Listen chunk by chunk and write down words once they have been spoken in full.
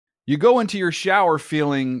You go into your shower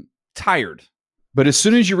feeling tired, but as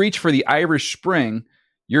soon as you reach for the Irish Spring,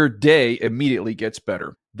 your day immediately gets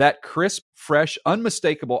better. That crisp, fresh,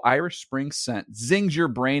 unmistakable Irish Spring scent zings your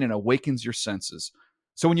brain and awakens your senses.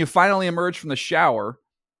 So when you finally emerge from the shower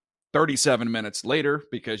 37 minutes later,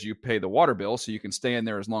 because you pay the water bill so you can stay in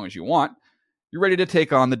there as long as you want, you're ready to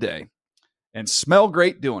take on the day and smell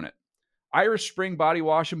great doing it. Irish Spring Body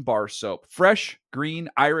Wash and Bar Soap. Fresh, green,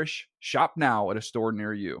 Irish. Shop now at a store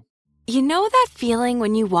near you. You know that feeling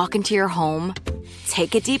when you walk into your home,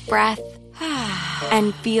 take a deep breath,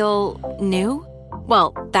 and feel new?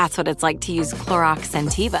 Well, that's what it's like to use Clorox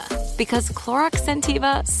Scentiva. Because Clorox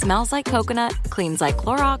Scentiva smells like coconut, cleans like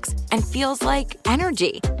Clorox, and feels like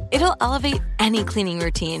energy. It'll elevate any cleaning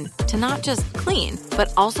routine to not just clean,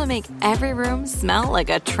 but also make every room smell like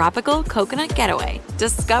a tropical coconut getaway.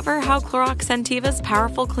 Discover how Clorox Scentiva's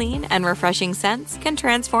powerful clean and refreshing scents can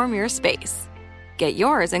transform your space. Get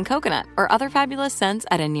yours in coconut or other fabulous scents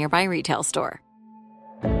at a nearby retail store.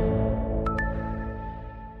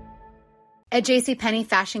 At JCPenney,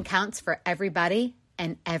 fashion counts for everybody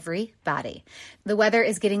and every body. The weather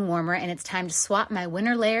is getting warmer and it's time to swap my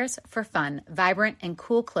winter layers for fun, vibrant, and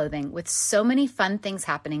cool clothing. With so many fun things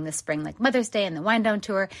happening this spring, like Mother's Day and the Wind Down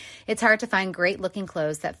Tour, it's hard to find great looking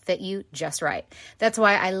clothes that fit you just right. That's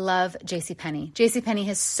why I love JCPenney. JCPenney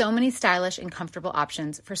has so many stylish and comfortable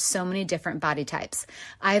options for so many different body types.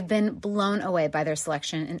 I've been blown away by their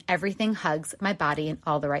selection, and everything hugs my body in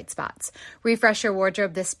all the right spots. Refresh your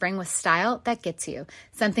wardrobe this spring with style that gets you.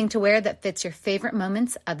 Something to wear that fits your favorite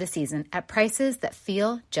moments of the season at prices that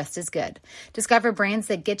feel just as good. Discover brands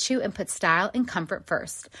that get you and put style and comfort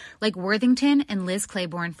first, like Worthington and Liz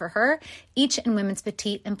Claiborne for her, each in women's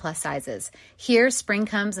petite and plus sizes. Here, spring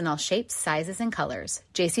comes in all shapes, sizes, and colors.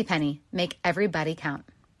 JCPenney, make everybody count.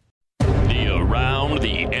 The Around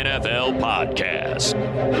the NFL podcast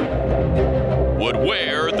would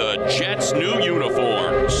wear the Jets' new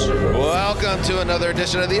uniforms. Welcome to another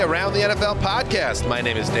edition of the Around the NFL podcast. My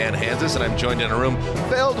name is Dan Hansis, and I'm joined in a room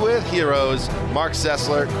filled with heroes, Mark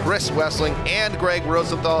Sessler, Chris Wessling, and Greg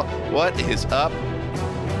Rosenthal. What is up,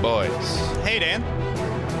 boys? Hey, Dan.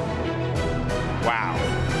 Wow.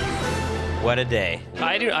 What a day.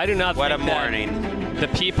 I do not what think a morning. The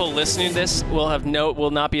people listening to this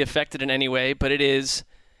will not be affected in any way, but it is,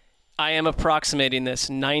 I am approximating this,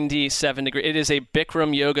 97 degrees. It is a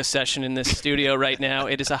Bikram yoga session in this studio right now.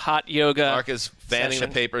 It is a hot yoga Mark is fanning session.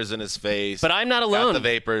 the papers in his face. But I'm not alone. Got the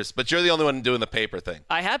vapors, but you're the only one doing the paper thing.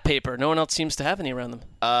 I have paper. No one else seems to have any around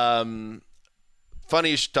them. Funny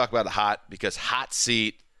you should talk about hot, because hot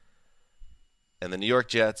seat and the New York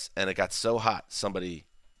Jets, and it got so hot, somebody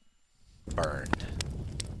burned.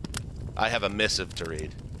 I have a missive to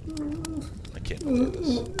read. I can't believe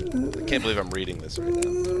this. I can't believe I'm reading this right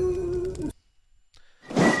now.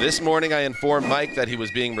 This morning, I informed Mike that he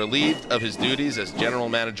was being relieved of his duties as general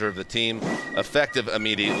manager of the team, effective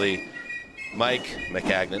immediately. Mike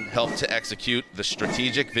Maccagnan helped to execute the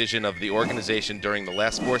strategic vision of the organization during the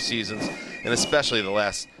last 4 seasons, and especially the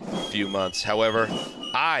last few months. However,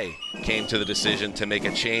 I came to the decision to make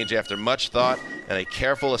a change after much thought and a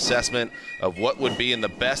careful assessment of what would be in the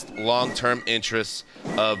best long-term interests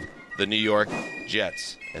of the New York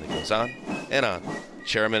Jets. And it goes on and on.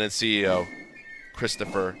 Chairman and CEO,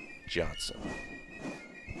 Christopher Johnson.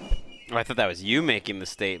 Oh, I thought that was you making the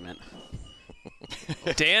statement.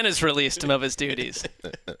 Dan has released him of his duties.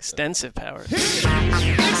 Extensive powers.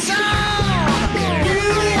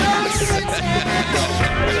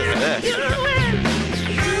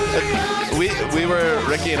 We were,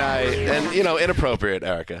 Ricky and I, and, inappropriate,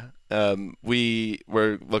 Erica. We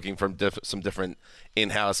were looking for some different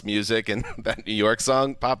in-house music, and that New York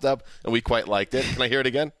song popped up, and we quite liked it. Can I hear it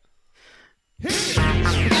again? Feels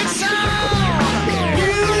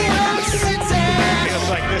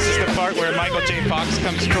like this is the part where Michael J. Fox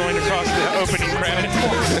comes strolling across the opening credits.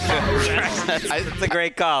 That's a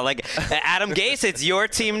great call. Like, Adam Gase, it's your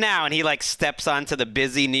team now, and he steps onto the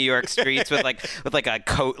busy New York streets with a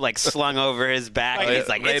coat slung over his back, and he's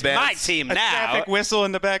like, "It's my team now." A traffic whistle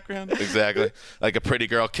in the background. Exactly. Like a pretty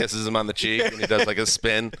girl kisses him on the cheek, and he does a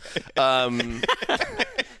spin. But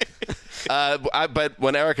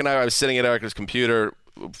when Eric and I was sitting at Eric's computer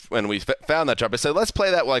when we found that job, I said, let's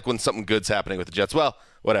play that when something good's happening with the Jets. Well,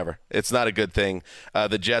 whatever. It's not a good thing.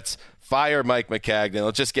 The Jets fire Mike Maccagnan.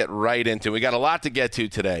 Let's just get right into it. We got a lot to get to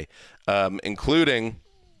today, including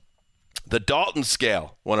the Dalton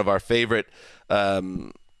Scale, one of our favorite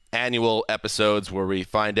annual episodes where we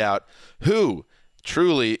find out who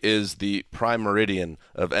truly is the prime meridian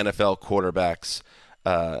of NFL quarterbacks.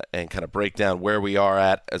 and kind of break down where we are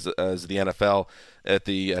at as the NFL at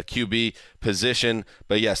the QB position.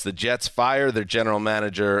 But yes, the Jets fire their general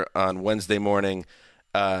manager on Wednesday morning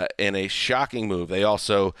in a shocking move. They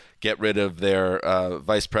also get rid of their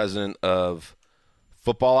vice president of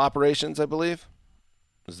football operations, I believe.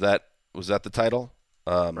 Was that the title?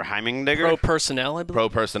 Or Heimendinger? Pro personnel, I believe. Pro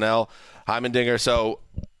personnel, Heimendinger. So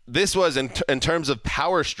this was in terms of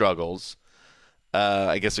power struggles.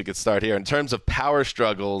 I guess we could start here. In terms of power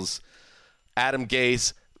struggles, Adam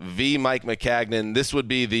Gase v. Mike Maccagnan. This would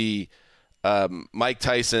be the Mike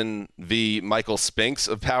Tyson v. Michael Spinks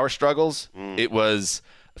of power struggles. It was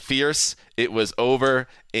fierce. It was over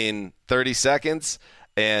in 30 seconds.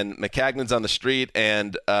 And Maccagnan's on the street,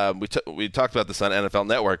 and we talked about this on NFL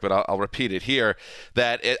Network, but I'll repeat it here.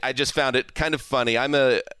 I just found it kind of funny.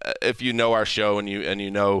 If you know our show and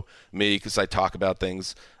you know me, because I talk about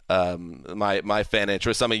things, my fan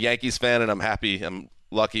interest. I'm a Yankees fan, and I'm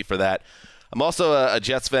lucky for that. I'm also a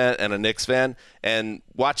Jets fan and a Knicks fan, and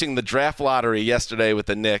watching the draft lottery yesterday with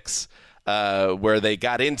the Knicks, where they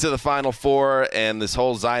got into the Final Four, and this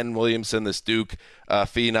whole Zion Williamson, this Duke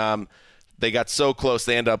phenom. They got so close,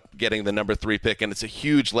 they end up getting the number 3 pick, and it's a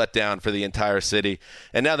huge letdown for the entire city.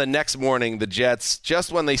 And now the next morning, the Jets,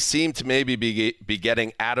 just when they seem to maybe be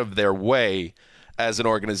getting out of their way as an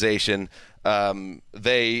organization,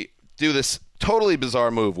 they do this totally bizarre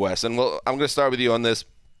move, Wes. And I'm going to start with you on this,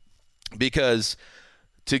 because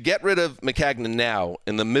to get rid of Maccagnan now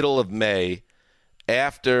in the middle of May,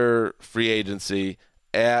 after free agency,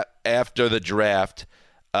 after the draft,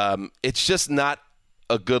 it's just not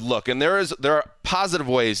a good look. And there are positive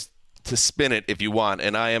ways to spin it if you want,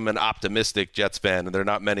 and I am an optimistic Jets fan, and there are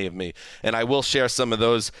not many of me, and I will share some of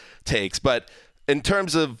those takes. But in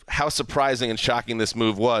terms of how surprising and shocking this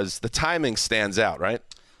move was, the timing stands out, right?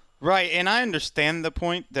 Right, and I understand the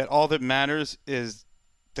point that all that matters is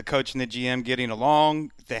the coach and the GM getting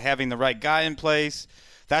along, having the right guy in place.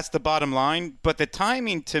 That's the bottom line. But the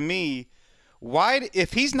timing, to me,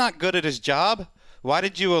 if he's not good at his job, why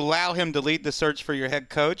did you allow him to lead the search for your head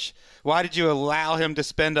coach? Why did you allow him to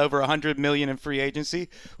spend over $100 million in free agency?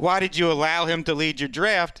 Why did you allow him to lead your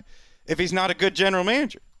draft if he's not a good general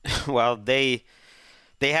manager? Well, they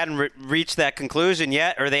hadn't reached that conclusion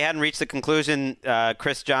yet, or they hadn't reached the conclusion,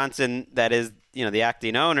 Chris Johnson, that is, the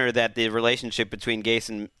acting owner, that the relationship between Gase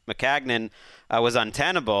and Maccagnan was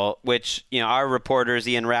untenable, which, our reporters,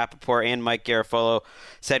 Ian Rappaport and Mike Garafolo,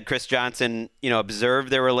 said Chris Johnson, observed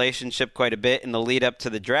their relationship quite a bit in the lead up to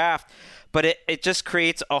the draft. But it just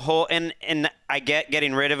creates a whole, and I get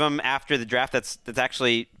getting rid of him after the draft. That's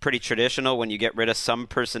actually pretty traditional when you get rid of some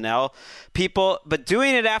personnel people. But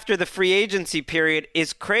doing it after the free agency period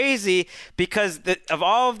is crazy, because of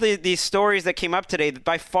all of these stories that came up today,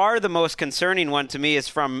 by far the most concerning one to me is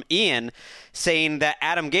from Ian, saying that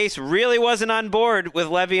Adam Gase really wasn't on board with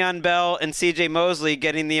Le'Veon Bell and C.J. Mosley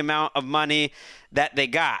getting the amount of money that they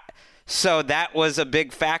got. So that was a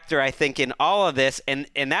big factor, I think, in all of this. And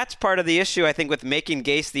that's part of the issue, I think, with making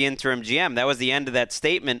Gase the interim GM. That was the end of that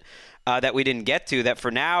statement that we didn't get to, that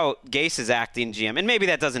for now, Gase is acting GM. And maybe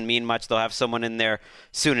that doesn't mean much. They'll have someone in there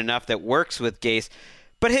soon enough that works with Gase.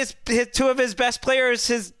 But his two of his best players,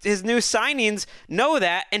 his new signings, know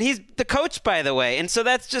that, and he's the coach, by the way. And so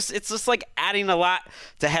it's just like adding a lot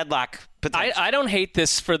to headlock potential. I don't hate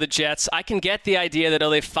this for the Jets. I can get the idea that,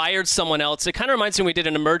 they fired someone else. It kind of reminds me we did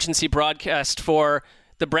an emergency broadcast for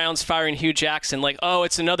the Browns firing Hugh Jackson. Like,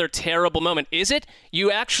 it's another terrible moment. Is it?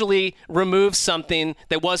 You actually remove something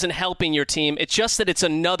that wasn't helping your team. It's just that it's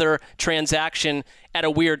another transaction at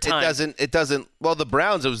a weird time. It doesn't. Well, the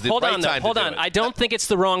Browns, it was the right time to do it. Hold on. I don't think it's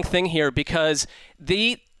the wrong thing here, because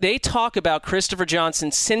they talk about Christopher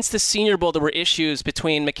Johnson since the Senior Bowl. There were issues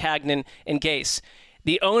between Maccagnan and Gase.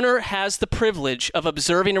 The owner has the privilege of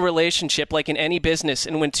observing a relationship like in any business,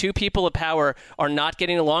 and when two people of power are not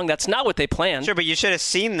getting along, that's not what they planned. Sure, but you should have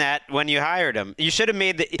seen that when you hired him. You should have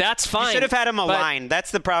made the. That's fine. You should have had him aligned. That's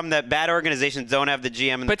the problem, that bad organizations don't have the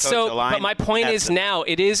GM and the coach aligned. But my point is now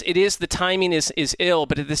it is the timing is ill.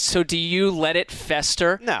 But so do you let it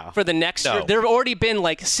fester? No. For the next year, there have already been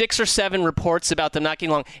like 6 or 7 reports about them not getting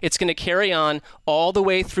along. It's going to carry on all the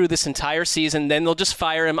way through this entire season. Then they'll just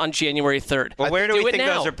fire him on January 3rd. Well, where do we think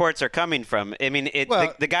those reports are coming from? I mean,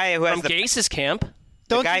 the guy who has from Gase's camp.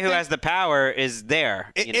 The guy who has the power is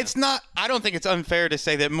there. It's not. I don't think it's unfair to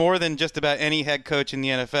say that more than just about any head coach in the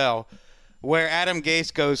NFL, where Adam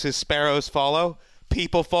Gase goes, his sparrows follow.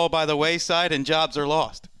 People fall by the wayside, and jobs are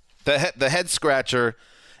lost. The head scratcher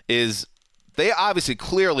is they obviously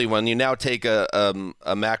clearly, when you now take a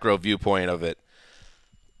macro viewpoint of it,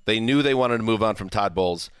 they knew they wanted to move on from Todd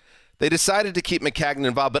Bowles. they decided to keep Maccagnan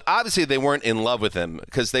involved, but obviously they weren't in love with him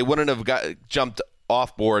because they wouldn't have jumped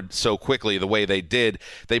off board so quickly the way they did.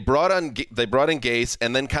 They brought in Gase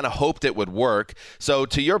and then kind of hoped it would work. So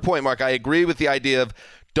to your point, Mark, I agree with the idea of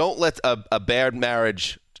don't let a bad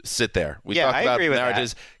marriage sit there. We talk about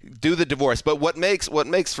marriages, do the divorce. But what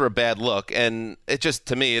makes for a bad look, and it just,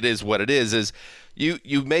 to me, it is what it is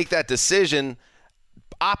you make that decision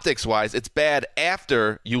optics-wise. It's bad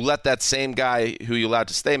after you let that same guy who you allowed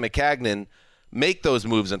to stay, Maccagnan, make those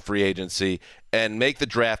moves in free agency and make the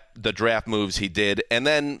draft moves he did. And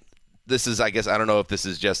then this is, I guess, I don't know if this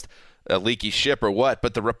is just a leaky ship or what,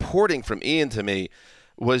 but the reporting from Ian to me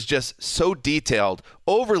was just so detailed,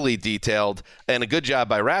 overly detailed, and a good job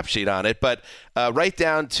by Rap Sheet on it. But right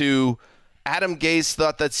down to Adam Gase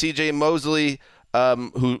thought that C.J. Mosley,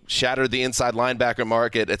 who shattered the inside linebacker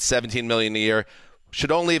market at $17 million a year,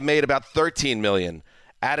 should only have made about $13 million.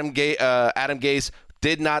 Adam Gase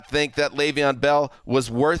did not think that Le'Veon Bell was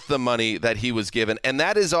worth the money that he was given, and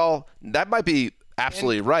that might be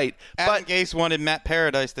absolutely right. Adam Gase wanted Matt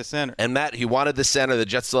Paradise the center. And Matt, he wanted the center. The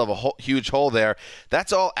Jets still have a huge hole there.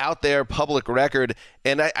 That's all out there, public record.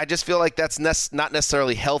 And I just feel like that's not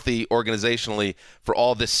necessarily healthy organizationally for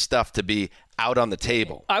all this stuff to be out on the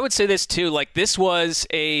table. I would say this, too. Like, this was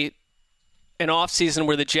an offseason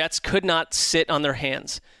where the Jets could not sit on their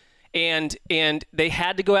hands. And they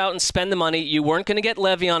had to go out and spend the money. You weren't going to get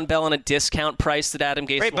Le'Veon Bell on a discount price that Adam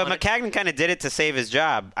Gase wanted. Right, but Maccagnan kind of did it to save his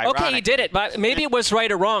job. Okay, he did it, but maybe it was right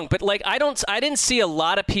or wrong. But like, I didn't see a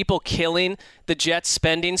lot of people killing the Jets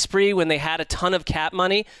spending spree when they had a ton of cap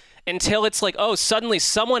money until it's like, oh, suddenly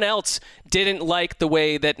someone else didn't like the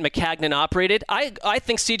way that Maccagnan operated. I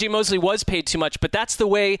think C.J. Mosley was paid too much, but that's the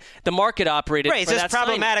way the market operated. Right, it's just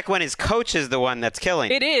problematic when his coach is the one that's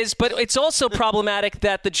killing. It is, but it's also problematic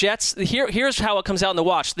that the Jets, here's how it comes out in the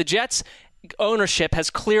wash. The Jets ownership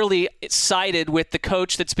has clearly sided with the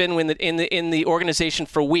coach that's been in the organization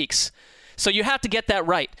for weeks. So you have to get that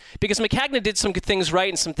right, because Maccagnan did some things right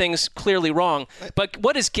and some things clearly wrong. But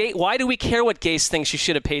what is Gase? Why do we care what Gase thinks you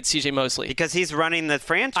should have paid C.J. Mosley? Because he's running the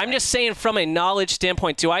franchise. I'm just saying, from a knowledge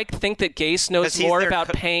standpoint, do I think that Gase knows more about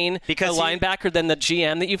paying a linebacker than the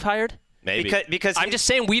GM that you've hired? Maybe. Because I'm just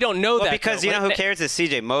saying we don't know that. Because you know who cares is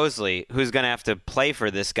C.J. Mosley, who's going to have to play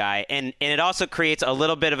for this guy. And it also creates a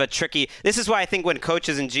little bit of a tricky – this is why I think when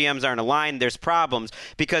coaches and GMs aren't aligned, there's problems.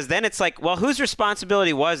 Because then it's like, well, whose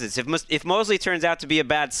responsibility was this? If Mosley turns out to be a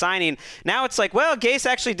bad signing, now it's like, well, Gase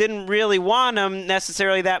actually didn't really want him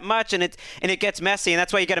necessarily that much, and it gets messy. And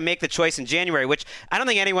that's why you got to make the choice in January, which I don't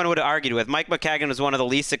think anyone would have argued with. Mike Maccagnan was one of the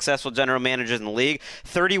least successful general managers in the league.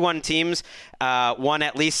 31 teams won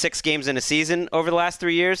at least 6 games in a season over the last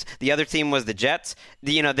 3 years. The other team was the Jets.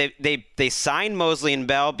 They signed Mosley and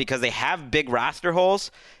Bell because they have big roster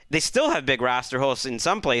holes. They still have big roster holes in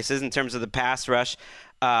some places in terms of the pass rush,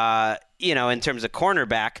 in terms of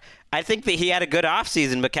cornerback. I think that he had a good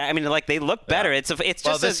offseason. They look better. Yeah.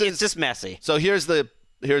 It's just messy. So here's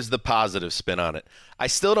the positive spin on it. I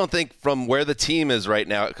still don't think, from where the team is right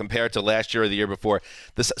now compared to last year or the year before,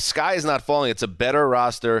 the sky is not falling. It's a better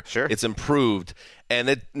roster. Sure. It's improved, and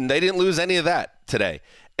they didn't lose any of that today.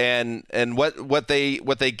 And what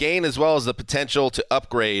they gain, as well as the potential to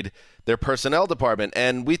upgrade their personnel department.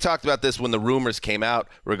 And we talked about this when the rumors came out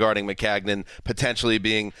regarding Maccagnan potentially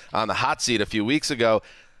being on the hot seat a few weeks ago.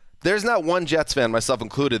 There's not one Jets fan, myself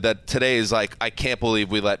included, that today is like, I can't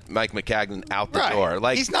believe we let Mike Maccagnan out the door.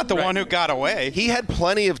 Like, he's not the one who got away. He had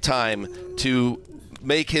plenty of time to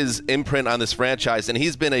make his imprint on this franchise, and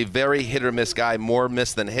he's been a very hit-or-miss guy, more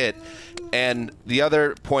miss than hit. And the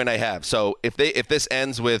other point I have, so if this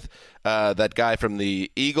ends with that guy from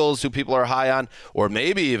the Eagles who people are high on, or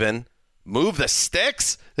maybe even move the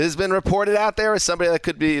sticks has been reported out there as somebody that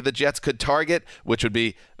the Jets could target, which would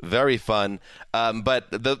be very fun.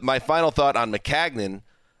 But my final thought on Maccagnan,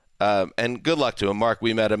 and good luck to him. Mark,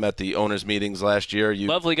 we met him at the owners' meetings last year.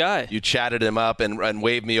 Lovely guy. You chatted him up and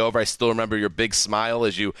waved me over. I still remember your big smile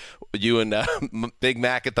as you and Big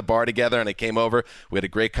Mac at the bar together, and I came over. We had a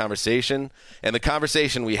great conversation. And the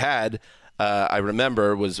conversation we had, I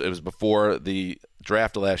remember, it was before the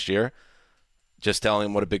draft last year, just telling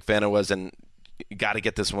him what a big fan I was, and you got to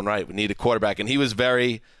get this one right. We need a quarterback. And he was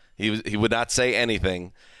he would not say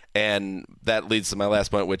anything. And that leads to my last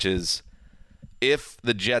point, which is, if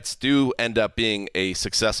the Jets do end up being a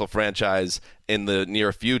successful franchise in the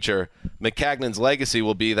near future, Maccagnan's legacy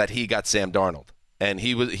will be that he got Sam Darnold. And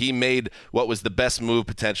he made what was the best move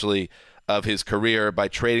potentially of his career by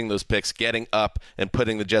trading those picks, getting up and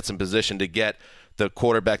putting the Jets in position to get the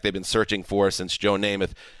quarterback they've been searching for since Joe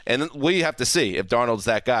Namath. And we have to see if Darnold's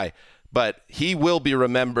that guy. But he will be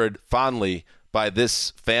remembered fondly by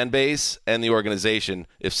this fan base and the organization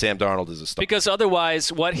if Sam Darnold is a star. Because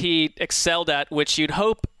otherwise, what he excelled at, which you'd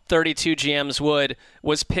hope 32 GMs would,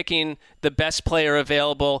 was picking the best player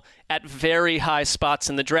available at very high spots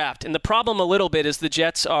in the draft. And the problem a little bit is the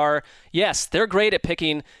Jets are, yes, they're great at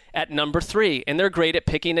picking at number 3, and they're great at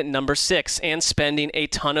picking at number 6 and spending a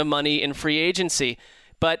ton of money in free agency.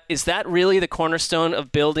 But is that really the cornerstone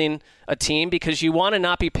of building a team? Because you want to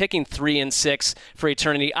not be picking 3 and 6 for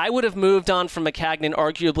eternity. I would have moved on from Maccagnan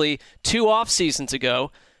arguably 2 off seasons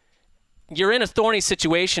ago. You're in a thorny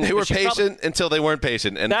situation. They were patient until they weren't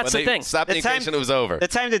patient. And that's when the thing. Stopped being patient, it was over. The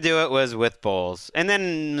time to do it was with Bowles. And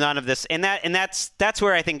then none of this. And that's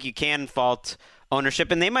where I think you can fault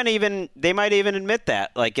ownership. And they might even admit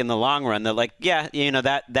that, like, in the long run. They're like, yeah,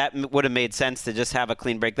 that would have made sense to just have a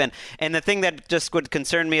clean break then. And the thing that just would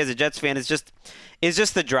concern me as a Jets fan is just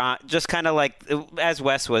the drama, just kind of like, as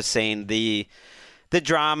Wes was saying, the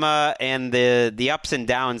drama and the ups and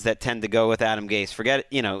downs that tend to go with Adam Gase. Forget,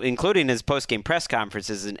 including his post-game press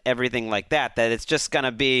conferences and everything like that, that it's just going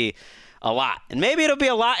to be a lot. And maybe it'll be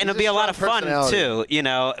a lot, and it'll be a lot of fun, too. You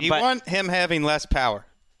want him having less power.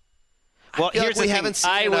 Well, here's the thing.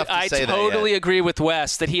 I totally agree with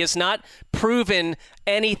Wes that he has not proven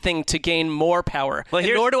anything to gain more power. Well,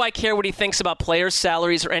 nor do I care what he thinks about players'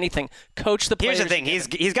 salaries or anything. Coach the players. Here's the thing.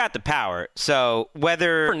 He's got the power. So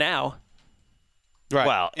whether... For now. Right.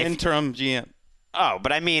 Well, interim GM. Oh,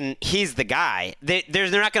 but I mean, he's the guy. They're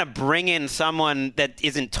not going to bring in someone that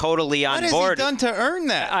isn't totally on board. What has he done to earn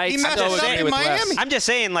that? He messed up in Miami. I'm just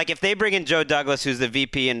saying, like, if they bring in Joe Douglas, who's the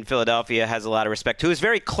VP in Philadelphia, has a lot of respect, who is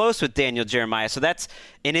very close with Daniel Jeremiah. So that's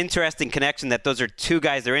an interesting connection that those are two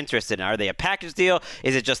guys they're interested in. Are they a package deal?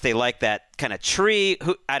 Is it just they like that kind of tree?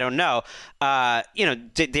 I don't know.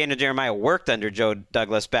 Daniel Jeremiah worked under Joe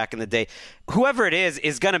Douglas back in the day. Whoever it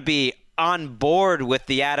is going to be on board with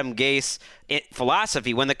the Adam Gase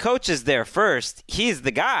philosophy. When the coach is there first, he's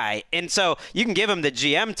the guy. And so you can give him the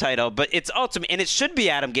GM title, but it's ultimate, and it should be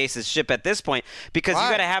Adam Gase's ship at this point, because you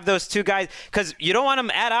got to have those two guys, because you don't want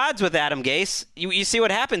them at odds with Adam Gase. You see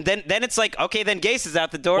what happened. Then it's like, okay, then Gase is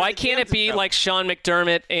out the door. Why can't it be like Sean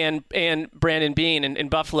McDermott and Brandon Beane in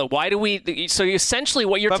Buffalo? Why do we? So essentially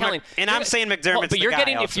what you're telling. I'm saying McDermott's but you're the guy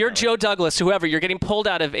getting, if you're Joe Douglas, whoever, you're getting pulled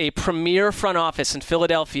out of a premier front office in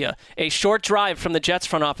Philadelphia, a short drive from the Jets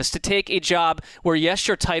front office, to take a job where, yes,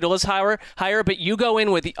 your title is higher, but you go in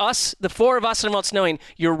with the four of us and what's knowing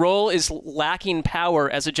your role is lacking power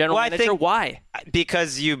as a general manager. Why?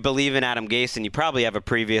 Because you believe in Adam Gase and you probably have a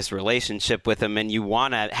previous relationship with him and you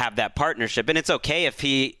want to have that partnership. And it's okay if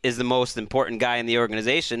he is the most important guy in the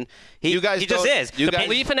organization. He just is. The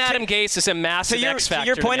belief in Adam Gase is a massive X factor. To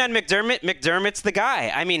your point on McDermott's the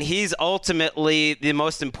guy. I mean, he's ultimately the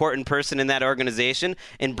most important person in that organization,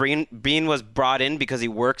 and Beane was brought in because he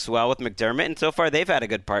works well with McDermott, and so far they've had a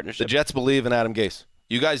good partnership. The Jets believe in Adam Gase.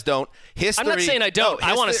 You guys don't. I'm not saying I don't.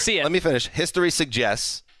 I want to see it. Let me finish. History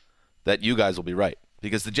suggests that you guys will be right,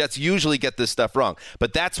 because the Jets usually get this stuff wrong.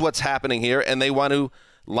 But that's what's happening here, and they want to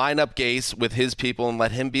line up Gase with his people and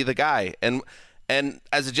let him be the guy. And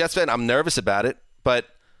as a Jets fan, I'm nervous about it. But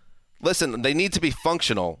listen, they need to be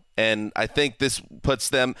functional, and I think this puts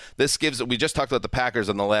them – we just talked about the Packers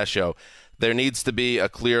on the last show. There needs to be a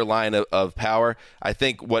clear line of power. I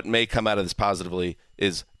think what may come out of this positively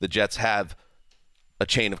is the Jets have a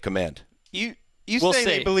chain of command. We'll say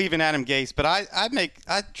they believe in Adam Gase, but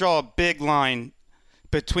I draw a big line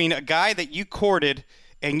between a guy that you courted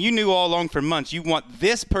and you knew all along for months you want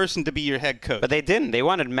this person to be your head coach. But they didn't. They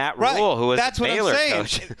wanted Matt Rule, who was That's the Baylor what I'm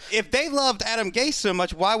saying. coach. If they loved Adam Gase so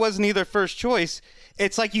much, why wasn't he their first choice?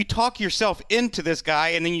 It's like you talk yourself into this guy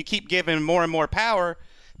and then you keep giving him more and more power,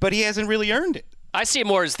 but he hasn't really earned it. I see it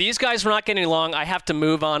more as these guys were not getting along. I have to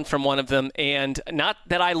move on from one of them. And not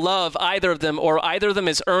that I love either of them or either of them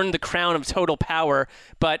has earned the crown of total power,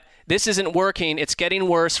 but this isn't working. It's getting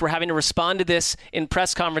worse. We're having to respond to this in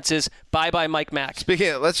press conferences. Bye-bye, Mike Mack.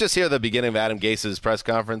 Let's just hear the beginning of Adam Gase's press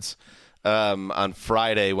conference on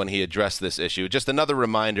Friday when he addressed this issue. Just another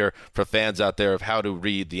reminder for fans out there of how to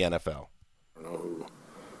read the NFL. I don't know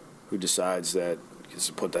who decides that gets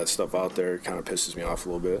to put that stuff out there. It kind of pisses me off a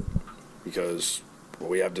little bit. Because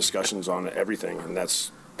we have discussions on everything, and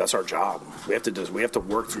that's our job. We have to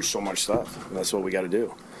work through so much stuff, and that's what we got to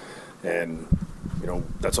do. And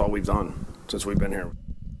that's all we've done since we've been here.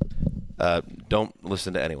 Don't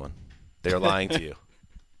listen to anyone; they're lying to you.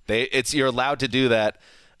 You're allowed to do that.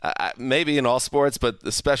 Maybe in all sports, but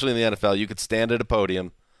especially in the NFL, you could stand at a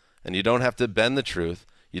podium, and you don't have to bend the truth.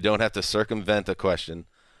 You don't have to circumvent a question.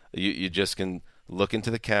 You just can look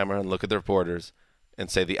into the camera and look at the reporters and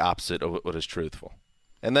say the opposite of what is truthful.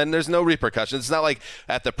 And then there's no repercussions. It's not like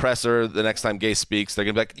at the presser the next time Gase speaks, they're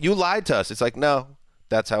going to be like, you lied to us. It's like, no,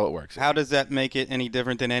 that's how it works. How does that make it any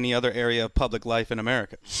different than any other area of public life in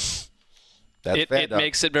America? It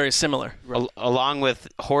makes it very similar. Along with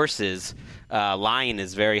horses, lying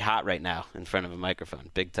is very hot right now in front of a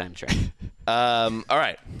microphone. Big time trend. All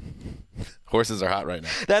right. Horses are hot right now.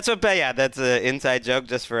 That's an inside joke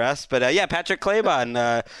just for us. But Patrick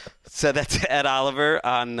Claybon said that to Ed Oliver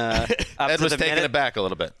on. Ed was taking it back a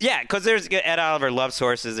little bit. Yeah, because Ed Oliver loves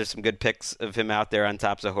horses. There's some good pics of him out there on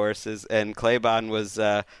tops of horses, and Claybon was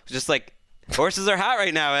just like, horses are hot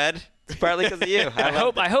right now, Ed. It's partly because of you.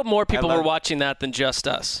 I hope more people were watching that than just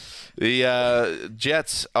us. The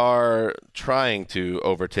Jets are trying to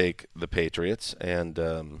overtake the Patriots, and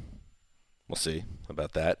we'll see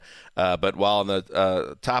about that. But while on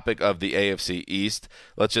the topic of the AFC East,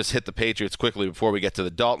 let's just hit the Patriots quickly before we get to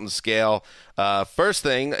the Dalton scale. First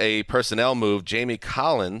thing, a personnel move. Jamie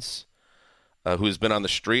Collins, who's been on the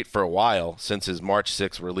street for a while since his March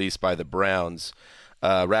 6th release by the Browns.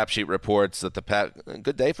 Rap Sheet reports that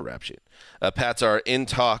good day for Rap Sheet. Pats are in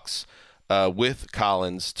talks with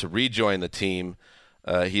Collins to rejoin the team.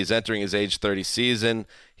 He's entering his age 30 season.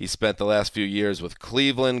 He spent the last few years with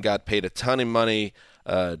Cleveland, got paid a ton of money,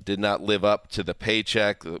 did not live up to the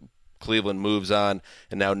paycheck. Cleveland moves on,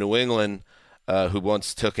 and now New England, who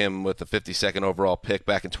once took him with the 52nd overall pick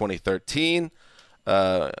back in 2013,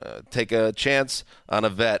 take a chance on a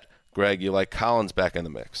vet. Greg, you like Collins back in the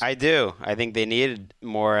mix? I do. I think they needed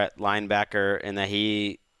more at linebacker, and that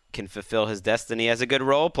he can fulfill his destiny as a good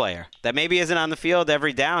role player. That maybe isn't on the field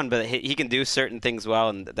every down, but he can do certain things well,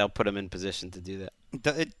 and they'll put him in position to do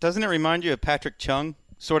that. Doesn't it remind you of Patrick Chung?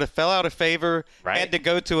 Sort of fell out of favor, right. Had to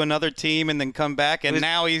go to another team and then come back, and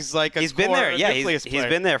now he's like he's been there. Yeah, he's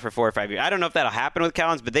been there for 4 or 5 years. I don't know if that'll happen with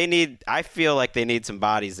Collins, but I feel like they need some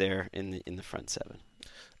bodies there in the front seven.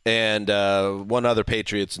 And one other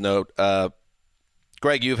Patriots note.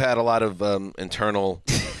 Greg, you've had a lot of internal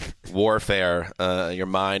warfare. Your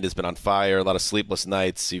mind has been on fire, a lot of sleepless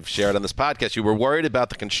nights. You've shared on this podcast. You were worried about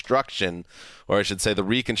the construction, or I should say the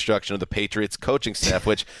reconstruction of the Patriots coaching staff,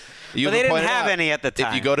 which you they didn't have any at the time.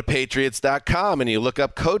 If you go to Patriots.com and you look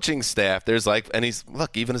up coaching staff, there's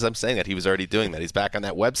even as I'm saying that, he was already doing that. He's back on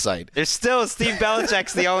that website. There's still Steve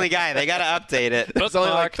Belichick's the only guy. They got to update it. There's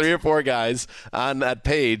only like 3 or 4 guys on that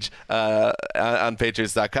page on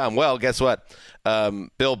Patriots.com. Well, guess what?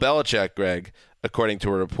 Bill Belichick, Greg, according to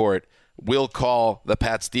a report, will call the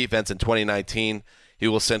Pats defense in 2019. He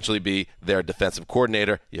will essentially be their defensive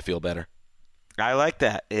coordinator. You feel better? I like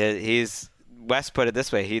that. Wes put it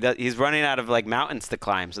this way. He's running out of like mountains to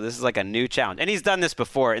climb, so this is like a new challenge. And he's done this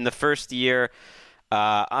before in the first year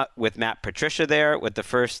with Matt Patricia there, with the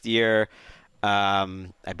first year, I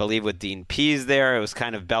believe, with Dean Pease there. It was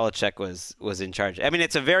kind of Belichick was in charge. I mean,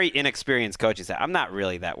 it's a very inexperienced coaching staff. I'm not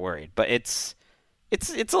really that worried, but it's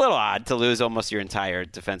a little odd to lose almost your entire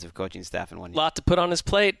defensive coaching staff in 1 year. A lot to put on his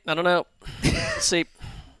plate. I don't know. Let's see.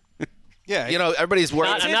 Yeah, everybody's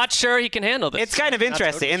worried. I'm not sure he can handle this. It's kind of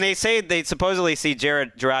interesting. And they say they supposedly see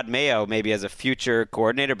Gerard Mayo maybe as a future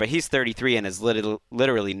coordinator, but he's 33 and has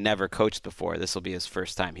literally never coached before. This will be his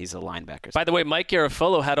first time. He's a linebacker. By the way, Mike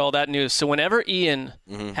Garafolo had all that news. So whenever Ian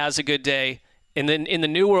has a good day, and then in the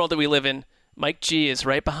new world that we live in, Mike G is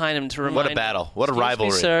right behind him to remind What a battle. What a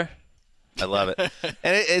rivalry. Me, sir. I love it. And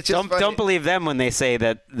it's just don't believe them when they say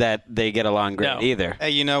that they get along great either.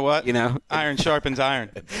 Hey, you know what? Iron sharpens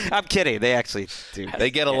iron. I'm kidding. They actually do. They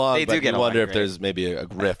get along, they but do get you wonder along if there's maybe a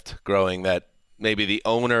rift growing, that maybe the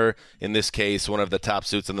owner, in this case, one of the top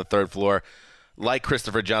suits on the third floor, like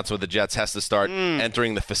Christopher Johnson with the Jets, has to start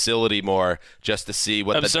entering the facility more just to see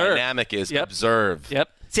what the dynamic is. Yep. Observe. Yep.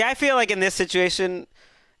 See, I feel like in this situation,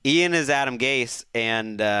 Ian is Adam Gase,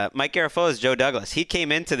 and Mike Garafolo is Joe Douglas. He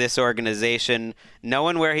came into this organization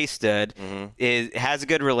knowing where he stood, has a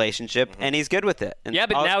good relationship, and he's good with it. And yeah,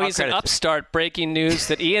 but now he's an upstart breaking news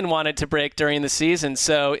that Ian wanted to break during the season.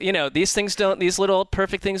 So, these little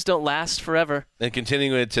perfect things don't last forever. And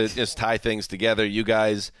continuing to just tie things together, you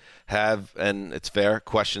guys have, and it's fair,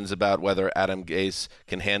 questions about whether Adam Gase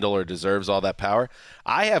can handle or deserves all that power.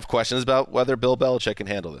 I have questions about whether Bill Belichick can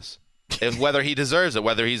handle this. And whether he deserves it,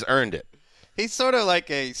 whether he's earned it. He's sort of like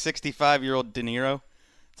a 65-year-old De Niro.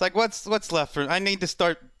 It's like, what's left for him? I need to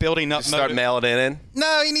start building up. Start mailing it in?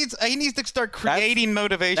 No, he needs to start creating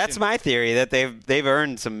motivation. That's my theory, that they've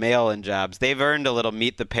earned some mail-in jobs. They've earned a little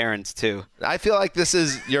meet the parents too. I feel like this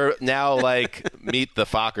is your now like meet the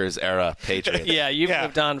Fockers era Patriots. Yeah, you've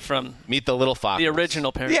moved on from meet the little Fockers. The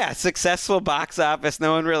original parents. Yeah, successful box office.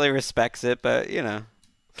 No one really respects it, but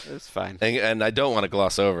it's fine. And I don't want to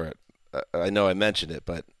gloss over it. I know I mentioned it,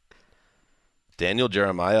 but Daniel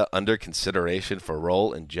Jeremiah under consideration for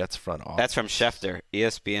role in Jets front office. That's from Schefter,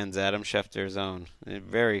 ESPN's Adam Schefter's own.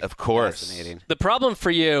 Very of course. Fascinating. The problem for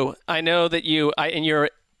you, I know that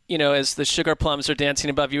as the sugar plums are dancing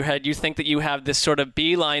above your head, you think that you have this sort of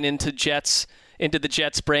beeline into the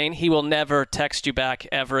Jets' brain. He will never text you back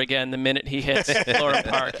ever again the minute he hits Florham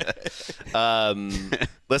Park.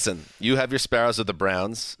 Listen, you have your Sparrows of the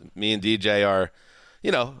Browns. Me and DJ are,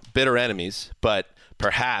 bitter enemies, but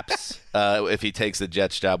perhaps if he takes the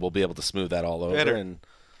Jets job, we'll be able to smooth that all over,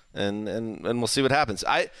 and we'll see what happens.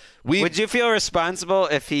 Would you feel responsible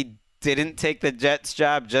if he didn't take the Jets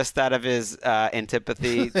job just out of his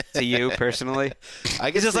antipathy to you personally?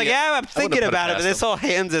 He's just I'm thinking about it, but this whole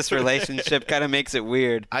Kansas relationship kind of makes it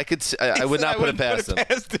weird. I would not put it past him.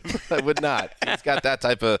 I would not. He's got that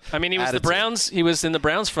type of he was attitude. He was in the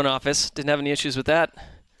Browns front office. Didn't have any issues with that.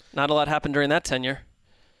 Not a lot happened during that tenure.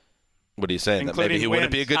 What are you saying? That maybe he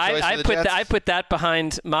wouldn't be a good choice for the Jets? I put that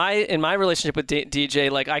behind my relationship with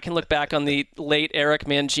DJ. Like, I can look back on the late Eric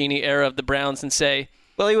Mangini era of the Browns and say,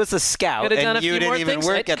 well, he was a scout, and you didn't even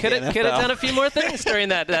work at the NFL. Could have done a few more things during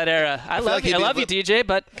that era. I love you, DJ,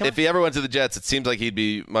 but if he ever went to the Jets, it seems like he'd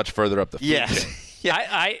be much further up the field. Yeah.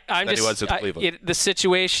 I'm than just he was with Cleveland. The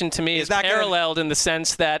situation to me is paralleled in the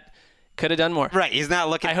sense that could have done more. Right. He's not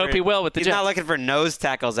looking. I hope he will with the Jets. He's not looking for nose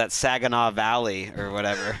tackles at Saginaw Valley or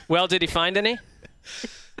whatever. Well, did he find any?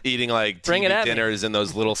 Eating like TV dinners in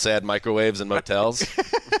those little sad microwaves in motels.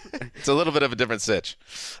 It's a little bit of a different sitch.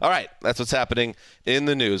 All right, that's what's happening in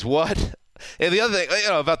the news. What? And the other thing,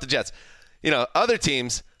 about the Jets, other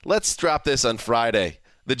teams. Let's drop this on Friday.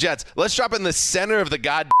 The Jets. Let's drop it in the center of the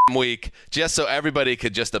goddamn week, just so everybody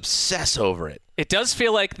could just obsess over it. It does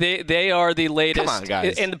feel like they are the latest. Come on,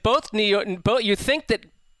 guys. And both New York, you think that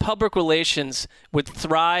public relations would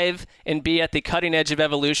thrive and be at the cutting edge of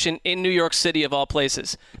evolution in New York City of all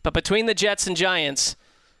places. But between the Jets and Giants,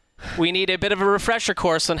 we need a bit of a refresher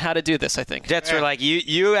course on how to do this, I think. Jets were like,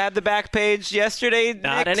 you had the back page yesterday?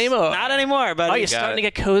 Not anymore. Not anymore, buddy. Oh, you're starting to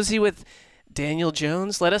get cozy with Daniel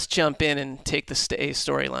Jones? Let us jump in and take the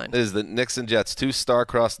storyline. This is the Knicks and Jets, two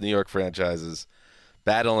star-crossed New York franchises,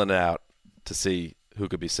 battling it out to see who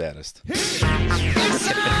could be saddest. And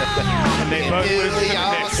they both lose to the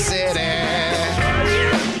Knicks.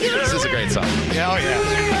 This is a great song. Oh,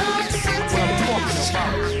 yeah.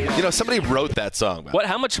 Somebody wrote that song.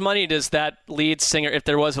 How much money does that lead singer, if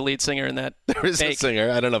there was a lead singer in that, there is make? A singer.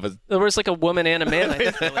 I don't know if it's... There was like a woman and a man.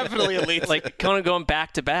 Definitely a lead singer. Like kind of going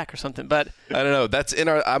back to back or something. But I don't know. That's in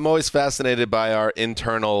our... I'm always fascinated by our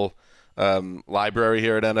internal library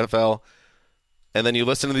here at NFL. And then you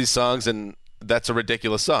listen to these songs, and that's a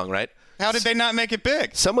ridiculous song, right? How did they not make it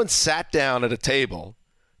big? Someone sat down at a table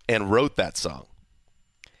and wrote that song.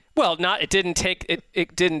 Well, it didn't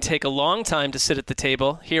take a long time to sit at the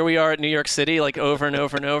table. Here we are at New York City, like over and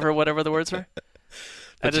over and over, whatever the words were.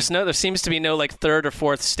 I just know there seems to be no like third or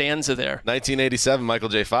fourth stanza there. 1987, Michael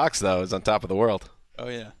J. Fox, though, is on top of the world. Oh,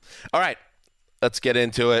 yeah. All right, let's get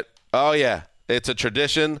into it. Oh, yeah, it's a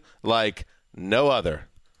tradition like no other.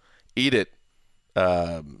 Eat it,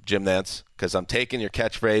 Jim Nance, because I'm taking your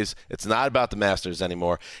catchphrase. It's not about the Masters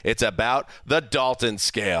anymore. It's about the Dalton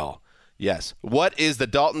scale. Yes. What is the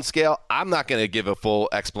Dalton scale? I'm not going to give a full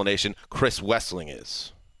explanation. Chris Wessling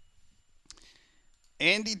is.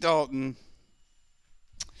 Andy Dalton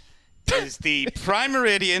is the prime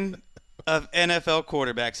meridian of NFL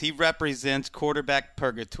quarterbacks. He represents quarterback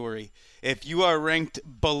purgatory. If you are ranked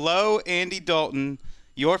below Andy Dalton,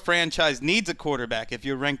 your franchise needs a quarterback. If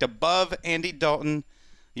you're ranked above Andy Dalton,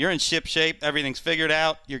 you're in ship shape. Everything's figured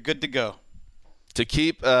out. You're good to go. To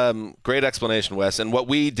keep great explanation, Wes. And what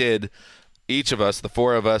we did, each of us, the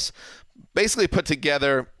four of us, basically put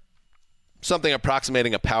together something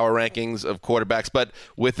approximating a power rankings of quarterbacks. But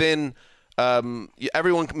within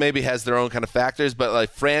everyone maybe has their own kind of factors, but like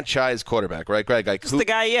franchise quarterback, right, Greg? Like the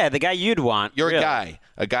guy you'd want. Your guy,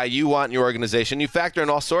 a guy you want in your organization. You factor in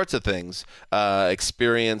all sorts of things,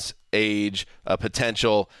 experience, age,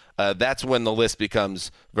 potential. That's when the list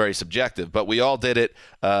becomes very subjective. But we all did it,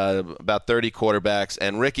 about 30 quarterbacks.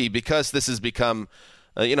 And Ricky, because this has become,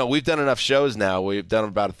 we've done enough shows now. We've done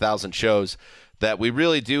about 1,000 shows that we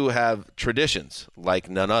really do have traditions like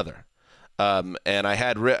none other. And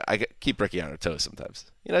I keep Ricky on her toes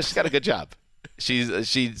sometimes. She's got a good job.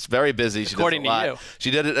 She's very busy. She According does a lot. to you.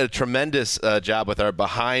 She did a tremendous job with our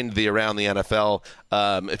Behind the Around the NFL,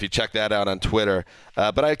 if you check that out on Twitter.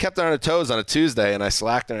 But I kept her on her toes on a Tuesday, and I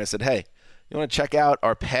slacked her, and I said, hey, you want to check out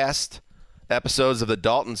our past episodes of the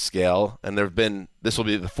Dalton Scale? And this will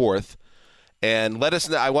be the 4th. And let us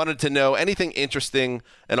know. I wanted to know anything interesting,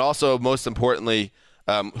 and also, most importantly,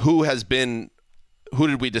 who has been who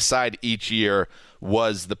did we decide each year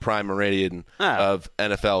was the prime meridian of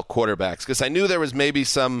NFL quarterbacks? Because I knew there was maybe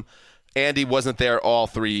some Andy wasn't there all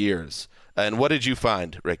 3 years. And what did you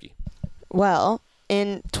find, Ricky? Well,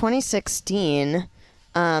 in 2016,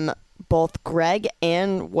 both Greg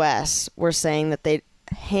and Wes were saying that they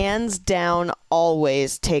hands down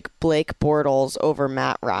always take Blake Bortles over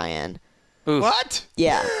Matt Ryan. Oof. What?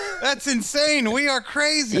 Yeah. That's insane. We are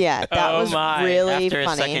crazy. Yeah, that was really After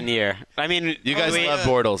funny. his second year. I mean, You guys love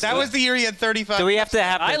Bortles. That was the year he had 35. do we have to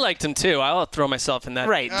have I liked him too. I'll throw myself in that.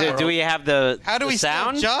 Right. Do we have the How do we steal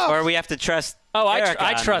sound? jobs? Or we have to trust Oh, I Erica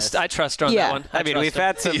on trust. this? I trust her on Yeah. that one. I mean, we've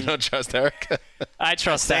had some You don't trust Eric? I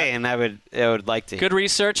trust that. saying I would like to. Good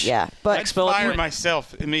research. Yeah, but Next bullet Fire point.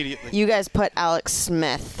 myself immediately. you guys put Alex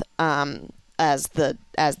Smith as the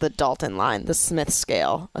Dalton line, the Smith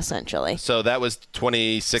scale, essentially. So that was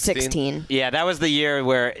 2016? 16. Yeah, that was the year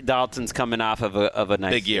where Dalton's coming off of a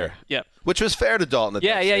nice Big year. Yep. Which was fair to Dalton at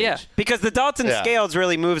Yeah, that yeah, stage. yeah. Because the Dalton Yeah. scales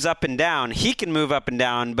really moves up and down. He can move up and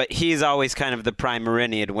down, but he's always kind of the prime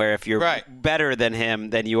meridian where if you're Right. better than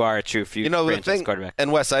him, then you are a true You know, the franchise thing, quarterback.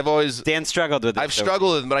 and Wes, Dan struggled with it. I've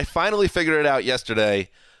struggled with it, but I finally figured it out yesterday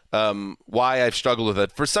why I've struggled with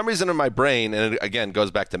it. For some reason in my brain, and it, again,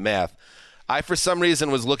 goes back to math, I, for some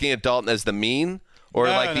reason, was looking at Dalton as the mean or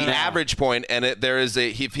No, like the no. average point, and there is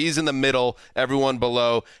if he's in the middle, everyone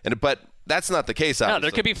below, but that's not the case, No, obviously.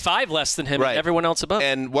 there could be 5 less than him Right. and everyone else above.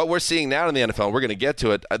 And what we're seeing now in the NFL, and we're going to get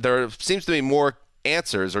to it, there seems to be more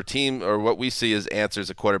answers or what we see as answers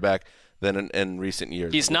at quarterback than in recent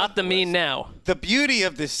years. He's not the mean now. The beauty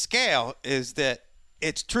of this scale is that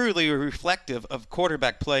it's truly reflective of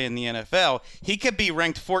quarterback play in the NFL. He could be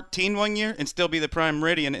ranked 14 one year and still be the prime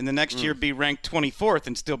meridian, and the next year be ranked 24th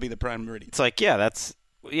and still be the prime meridian. It's like, yeah, that's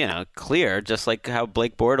clear, just like how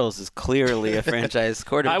Blake Bortles is clearly a franchise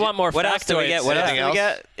quarterback. I want more What else do we get? factoids. What else Anything do we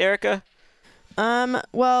else? get, Erica?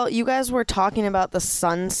 Well, you guys were talking about the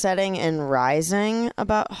sun setting and rising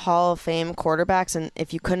about Hall of Fame quarterbacks, and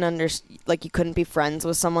if you couldn't you couldn't be friends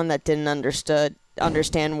with someone that didn't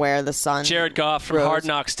understand where the sun. Jared Goff from rose. Hard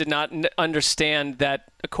Knocks did not understand that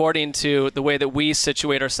according to the way that we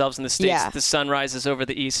situate ourselves in the States, Yeah. the sun rises over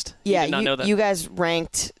the east. He Yeah, did not know that. you guys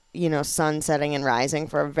ranked sun setting and rising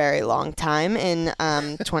for a very long time in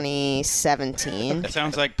 2017. That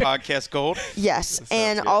sounds like podcast gold. Yes,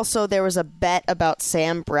 and also there was a bet about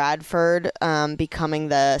Sam Bradford becoming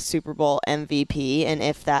the Super Bowl MVP, and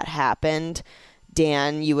if that happened,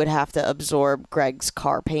 Dan, you would have to absorb Greg's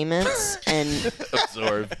car payments, and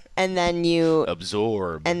absorb. and then you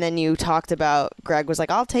Absorb. and then you talked about Greg was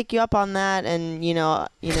like, "I'll take you up on that," and you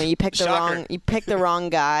picked the Shocker. wrong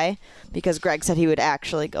guy because Greg said he would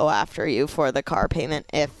actually go after you for the car payment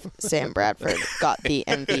if Sam Bradford got the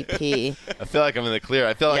MVP. I feel like I'm in the clear.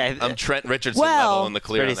 I feel like Yeah, I'm Trent Richardson well, level in the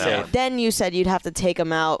clear on pretty that safe. one. Then you said you'd have to take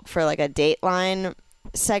him out for like a Dateline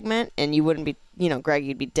segment, and you wouldn't be, Greg,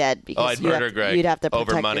 you'd be dead because I'd murder Greg you'd have to over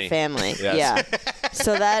protect money. your family. Yes. Yeah.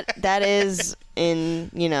 So that is in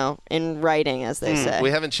writing, as they say. We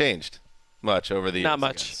haven't changed much over the years. Not I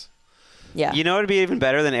much. guess. Yeah. You know what would be even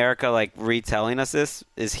better than Erica retelling us this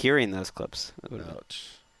is hearing those clips. Ouch.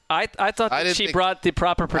 I thought I that didn't she think- brought the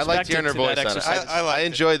proper I perspective liked hearing her to voice that on it. exercise. I liked I it.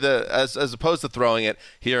 enjoyed as opposed to throwing it,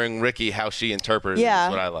 hearing Ricky how she interpreted it yeah.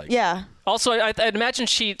 is what I like. Yeah. Also, I'd imagine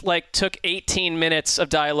she took 18 minutes of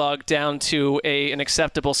dialogue down to an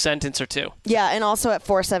acceptable sentence or two. Yeah, and also at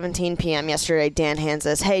 4:17 p.m. yesterday, Dan hands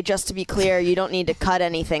us, "Hey, just to be clear, you don't need to cut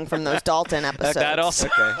anything from those Dalton episodes." That also.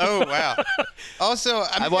 Oh, wow. Also,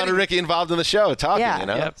 I wanted Ricky involved in the show talking, Yeah.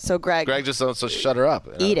 Yep. So Greg, Greg just so shut her up.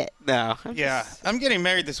 eat it. No. Yeah, I'm getting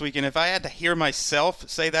married this weekend. If I had to hear myself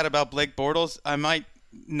say that about Blake Bortles, I might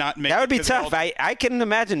not make That would it be to the tough. I can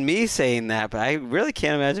imagine me saying that, but I really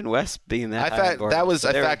can't imagine Wes being that. high on board. I There we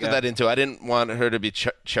factored go. that into. I didn't want her to be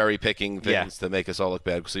cherry picking things to make us all look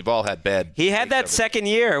bad because we've all had bad. He had takes that over- second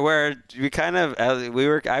year where we kind of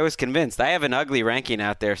I was convinced. I have an ugly ranking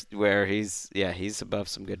out there where he's above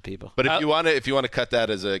some good people. But if you want to cut that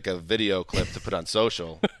as a video clip to put on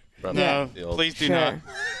social, from No, the old- please do Sure.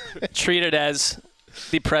 not. Treat it as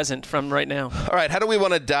the present from right now. All right, how do we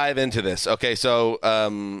want to dive into this? Okay, so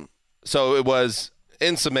it was,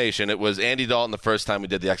 in summation, it was Andy Dalton the first time we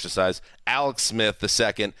did the exercise, Alex Smith the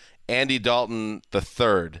second, Andy Dalton the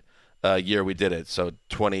third year we did it, so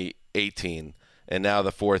 2018, and now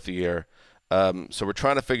the fourth year. So we're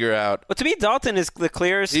trying to figure out. Well, to me, Dalton is the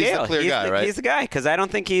clear He's the scale. clear guy, right? He's the guy because I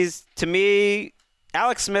don't think to me,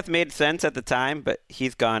 Alex Smith made sense at the time, but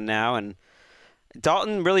he's gone now, and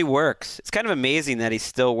Dalton really works. It's kind of amazing that he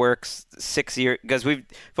still works 6 years, because we've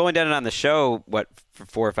only done it on the show, for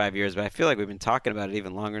 4 or 5 years, but I feel like we've been talking about it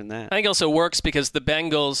even longer than that. I think it also works because the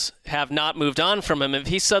Bengals have not moved on from him. If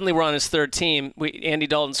he suddenly were on his third team, Andy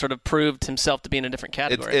Dalton sort of proved himself to be in a different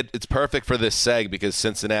category. It's perfect for this seg because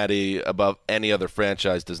Cincinnati, above any other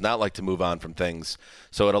franchise, does not like to move on from things.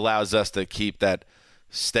 So it allows us to keep that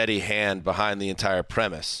steady hand behind the entire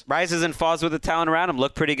premise. Rises and falls with the talent around him.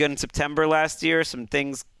 Looked pretty good in September last year. Some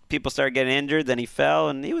things, people started getting injured, then he fell,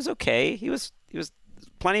 and he was okay. He was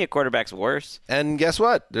plenty of quarterbacks worse. And guess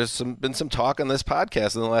what? There's been some talk on this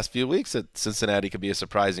podcast in the last few weeks that Cincinnati could be a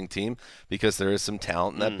surprising team because there is some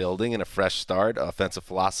talent in that building and a fresh start, offensive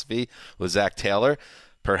philosophy with Zach Taylor.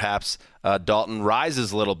 Perhaps Dalton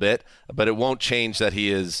rises a little bit, but it won't change that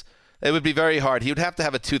he is. It would be very hard. He would have to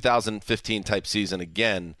have a 2015 type season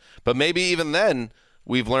again. But maybe even then,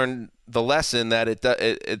 we've learned the lesson that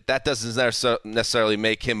that doesn't necessarily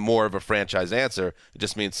make him more of a franchise answer. It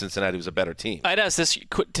just means Cincinnati was a better team. I'd ask this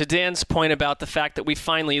to Dan's point about the fact that we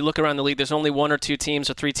finally look around the league. There's only 1 or 2 teams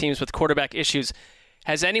or 3 teams with quarterback issues.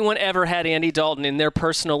 Has anyone ever had Andy Dalton in their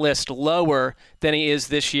personal list lower than he is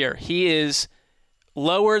this year? He is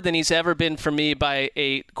lower than he's ever been for me by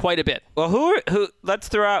quite a bit. Well, let's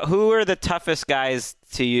throw out who are the toughest guys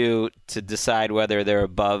to you to decide whether they're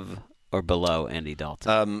above or below Andy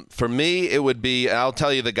Dalton? For me, it would be, I'll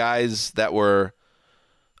tell you the guys that were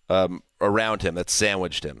around him, that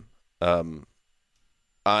sandwiched him.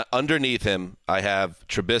 Underneath him, I have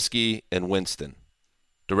Trubisky and Winston,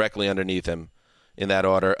 directly underneath him in that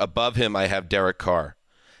order. Above him, I have Derek Carr.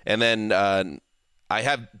 And then I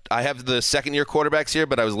have the second-year quarterbacks here,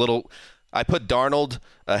 but I put Darnold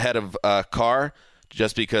ahead of Carr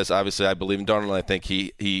just because, obviously, I believe in Darnold, and I think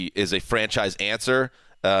he is a franchise answer.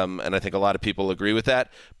 And I think a lot of people agree with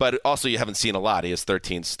that. But also, you haven't seen a lot. He has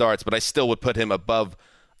 13 starts. But I still would put him above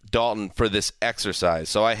Dalton for this exercise.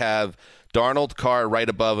 So I have Darnold, Carr right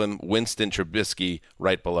above him, Winston, Trubisky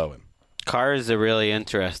right below him. Carr is a really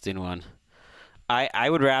interesting one. I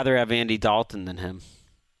would rather have Andy Dalton than him.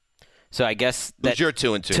 So I guess that you're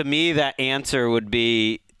 2 and 2. To me, that answer would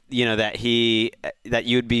be, that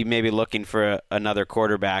you'd be maybe looking for another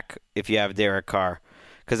quarterback if you have Derek Carr.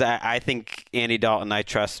 Because I think Andy Dalton I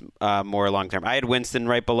trust more long-term. I had Winston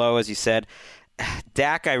right below, as you said.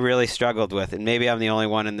 Dak I really struggled with, and maybe I'm the only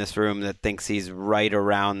one in this room that thinks he's right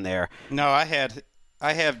around there. No, I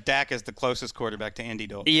have Dak as the closest quarterback to Andy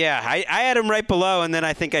Dalton. Yeah, I had him right below, and then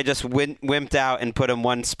I think I just wimped out and put him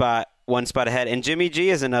one spot ahead. And Jimmy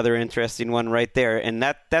G is another interesting one right there, and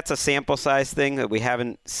that's a sample size thing that we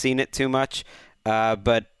haven't seen it too much.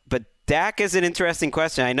 But Dak is an interesting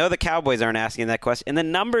question. I know the Cowboys aren't asking that question, and the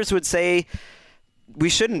numbers would say we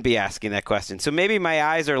shouldn't be asking that question. So maybe my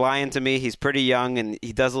eyes are lying to me. He's pretty young, and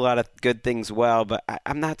he does a lot of good things well, but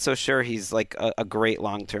I'm not so sure he's like a great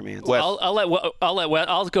long-term answer. Well,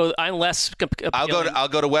 I'll go. I'm less. I'll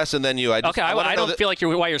go to Wes and then you. I don't feel like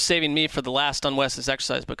why you're saving me for the last on Wes's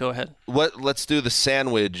exercise, but go ahead. Let's do the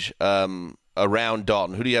sandwich around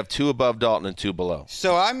Dalton. Who do you have 2 above Dalton and 2 below?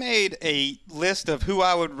 So I made a list of who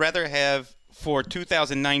I would rather have for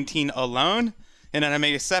 2019 alone. And then I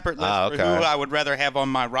made a separate list for who I would rather have on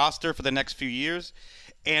my roster for the next few years.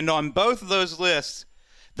 And on both of those lists,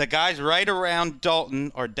 the guys right around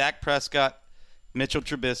Dalton are Dak Prescott, Mitchell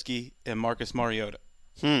Trubisky, and Marcus Mariota.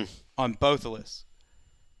 On both the lists.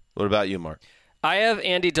 What about you, Mark? I have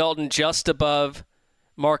Andy Dalton just above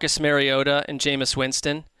Marcus Mariota and Jameis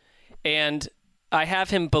Winston. And I have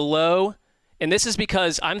him below. And this is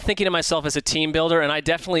because I'm thinking of myself as a team builder, and I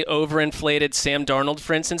definitely overinflated Sam Darnold,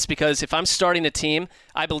 for instance, because if I'm starting a team,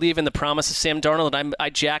 I believe in the promise of Sam Darnold, and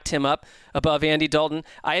I jacked him up above Andy Dalton.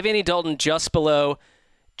 I have Andy Dalton just below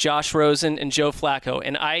Josh Rosen and Joe Flacco.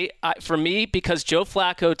 And for me, because Joe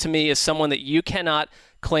Flacco to me is someone that you cannot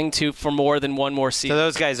cling to for more than one more season. So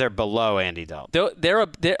those guys are below Andy Dalton.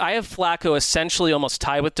 I have Flacco essentially almost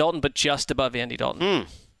tied with Dalton, but just above Andy Dalton.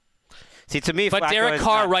 See, to me, but Flacco Derek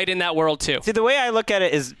Carr right in that world too. See, the way I look at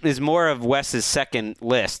it is more of Wes's second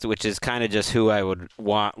list, which is kind of just who I would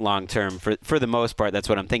want long term for the most part. That's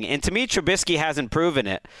what I'm thinking. And to me, Trubisky hasn't proven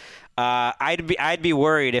it. I'd be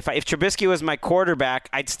worried if Trubisky was my quarterback,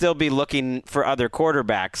 I'd still be looking for other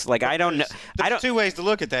quarterbacks. Like I don't know. There's 2 ways to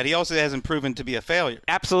look at that. He also hasn't proven to be a failure.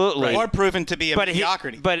 Absolutely, or proven to be a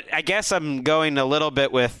mediocrity. But I guess I'm going a little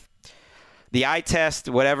bit with the eye test,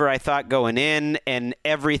 whatever I thought going in, and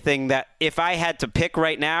everything that if I had to pick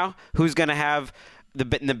right now, who's going to have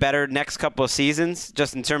in the better next couple of seasons,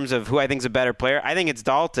 just in terms of who I think is a better player, I think it's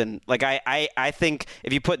Dalton. Like I think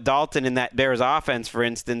if you put Dalton in that Bears offense, for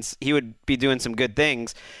instance, he would be doing some good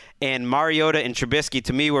things. And Mariota and Trubisky,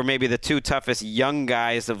 to me, were maybe the two toughest young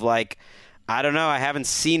guys of like, I don't know. I haven't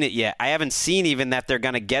seen it yet. I haven't seen even that they're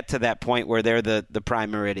going to get to that point where they're the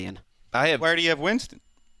prime meridian. Where do you have Winston?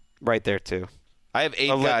 Right there, too. I have 8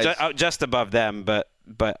 guys. Just above them, but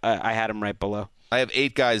I had him right below. I have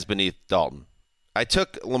 8 guys beneath Dalton. I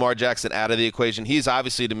took Lamar Jackson out of the equation. He's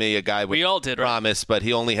obviously, to me, a guy with promise, but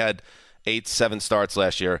he only had 7 starts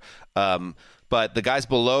last year. But the guys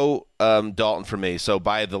below Dalton for me, so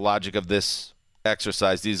by the logic of this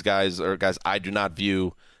exercise, these guys are guys I do not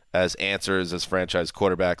view as answers, as franchise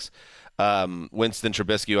quarterbacks. Winston,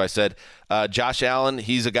 Trubisky, I said. Josh Allen,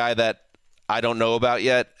 he's a guy that I don't know about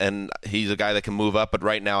yet, and he's a guy that can move up, but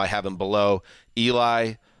right now I have him below.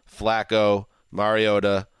 Eli, Flacco,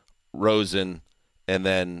 Mariota, Rosen, and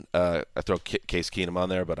then I throw Case Keenum on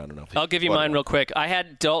there, but I don't know. I'll give you mine real quick. I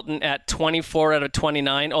had Dalton at 24 out of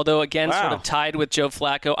 29, although, again, sort of tied with Joe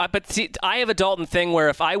Flacco. But see, I have a Dalton thing where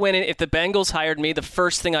if the Bengals hired me, the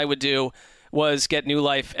first thing I would do was get new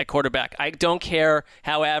life at quarterback. I don't care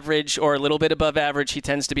how average or a little bit above average he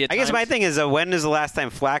tends to be at times. I guess my thing is, when is the last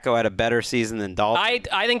time Flacco had a better season than Dalton?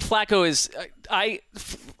 I think Flacco is I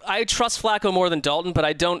trust Flacco more than Dalton, but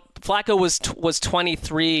I don't. Flacco was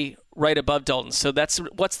 23 right above Dalton, so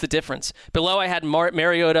what's the difference? Below I had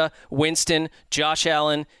Mariota, Winston, Josh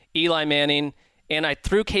Allen, Eli Manning, and I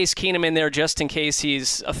threw Case Keenum in there just in case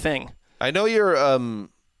he's a thing. I know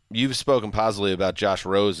you've spoken positively about Josh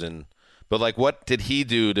Rosen. But like, what did he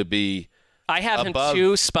do to be? I have him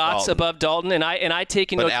 2 spots above Dalton, and I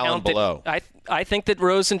take into account that I think that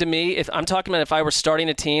Rosen, to me, if I'm talking about if I were starting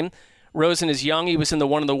a team, Rosen is young. He was in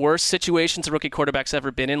one of the worst situations a rookie quarterback's ever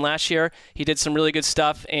been in last year. He did some really good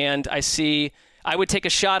stuff, and I would take a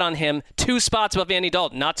shot on him 2 spots above Andy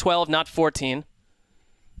Dalton, not 12, not 14.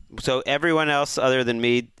 So everyone else other than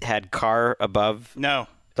me had Carr above? No.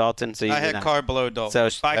 Dalton, so I had Carr below Dalton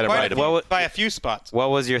by a few spots.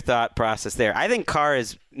 What was your thought process there? I think Carr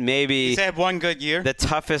is maybe he's had one good year, the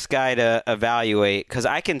toughest guy to evaluate because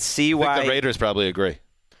I can see why. I think the Raiders probably agree.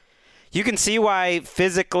 You can see why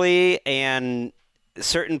physically and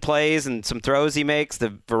certain plays and some throws he makes,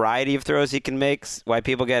 the variety of throws he can make, why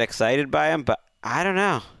people get excited by him. But I don't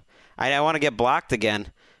know. I want to get blocked again.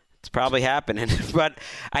 It's probably happening, but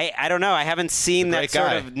I don't know. I haven't seen that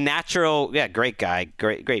sort of natural. Yeah, great guy,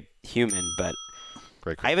 great human, but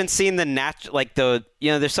I haven't seen the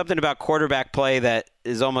there's something about quarterback play that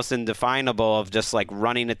is almost indefinable of just like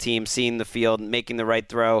running a team, seeing the field, making the right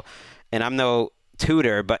throw. And I'm no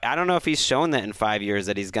tutor, but I don't know if he's shown that in 5 years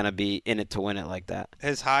that he's going to be in it to win it like that.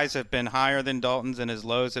 His highs have been higher than Dalton's, and his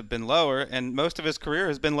lows have been lower, and most of his career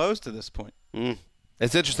has been lows to this point.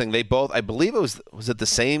 It's interesting. They both, I believe it was it the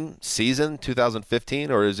same season, 2015,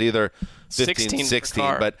 or it was either 15,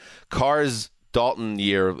 16. But Carr's Dalton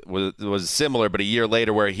year was similar, but a year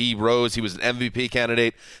later where he rose, he was an MVP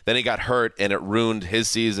candidate. Then he got hurt, and it ruined his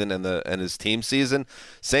season and his team's season.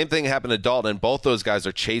 Same thing happened to Dalton, and both those guys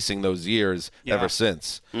are chasing those years ever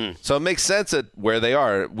since. So it makes sense at where they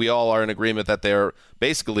are. We all are in agreement that they're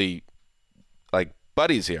basically like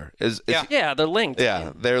buddies here. Yeah, they're linked.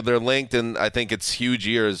 Yeah, they're linked, and I think it's huge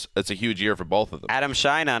years. It's a huge year for both of them. Adam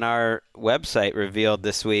Shine on our website revealed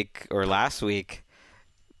this week or last week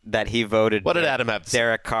that he voted. What did Adam have to say?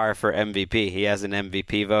 Derek Carr for MVP. He has an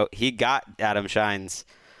MVP vote. He got Adam Shine's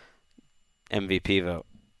MVP vote.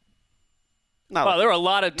 There were a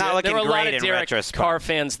lot of Derek Carr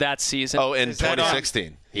fans that season. Oh, in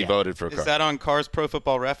 2016, he voted for Carr. Is that on Carr's Pro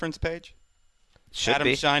Football Reference page? Should Adam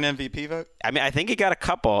be. Shine MVP vote? I mean, I think he got a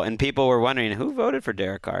couple, and people were wondering who voted for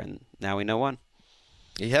Derek Carr, and now we know one.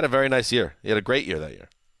 He had a very nice year. He had a great year that year.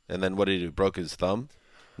 And then what did he do? Broke his thumb?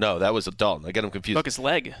 No, that was Dalton. I get him confused. Broke his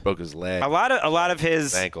leg. A lot of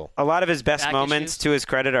his ankle. A lot of his best Back moments, issues. to his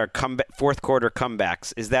credit, are fourth quarter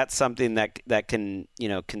comebacks. Is that something that can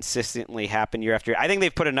consistently happen year after year? I think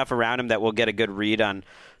they've put enough around him that we'll get a good read on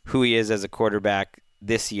who he is as a quarterback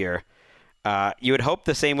this year. You would hope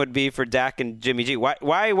the same would be for Dak and Jimmy G.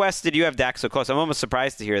 Why, Wes, did you have Dak so close? I'm almost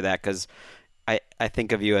surprised to hear that because I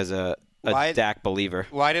think of you as a Dak believer.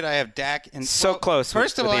 Why did I have Dak so close?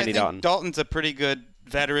 First of all, Andy I think Dalton's a pretty good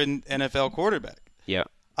veteran NFL quarterback. Yeah.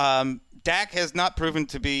 Dak has not proven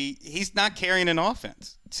to be. He's not carrying an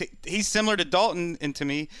offense. He's similar to Dalton, and to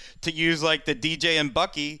me, to use like the DJ and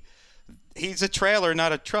Bucky, he's a trailer,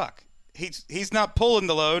 not a truck. He's not pulling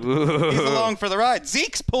the load. He's along for the ride.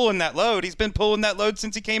 Zeke's pulling that load. He's been pulling that load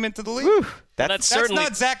since he came into the league. That's certainly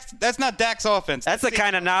not Dak's offense. That's the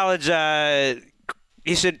kind of knowledge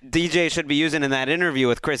DJ should be using in that interview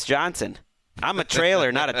with Chris Johnson. I'm a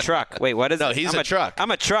trailer, not a truck. Wait, what is it? No, he's a truck.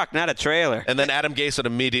 I'm a truck, not a trailer. And then Adam Gase would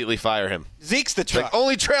immediately fire him. Zeke's the truck. Like,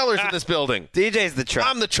 only trailers in this building. DJ's the truck.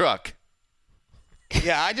 I'm the truck.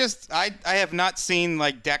 Yeah, I have not seen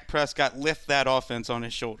like Dak Prescott lift that offense on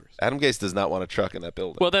his shoulders. Adam Gase does not want a truck in that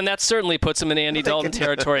building. Well, then that certainly puts him in Andy Dalton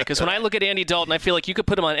territory, because when I look at Andy Dalton, I feel like you could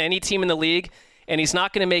put him on any team in the league, and he's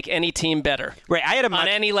not going to make any team better. Right, I had him on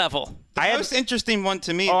any level. The most interesting one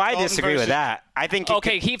to me. Oh, I disagree with that. I think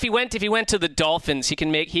if he went to the Dolphins,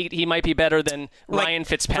 he might be better than Ryan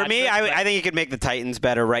Fitzpatrick. For me, I think he could make the Titans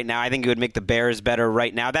better right now. I think he would make the Bears better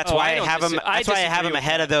right now. That's why I have him. That's why I have him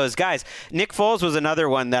ahead of those guys. Nick Foles was another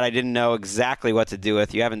one that I didn't know exactly what to do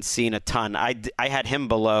with. You haven't seen a ton. I had him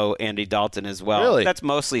below Andy Dalton as well. Really? That's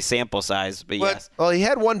mostly sample size, but yes. Well, he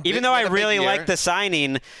had one. Even though I really like the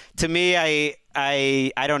signing, to me,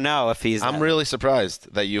 I don't know if he's. I'm really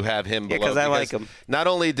surprised that you have him below. Because I like him. Not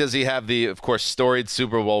only does he have the, of course, storied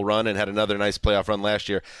Super Bowl run and had another nice playoff run last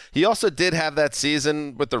year, he also did have that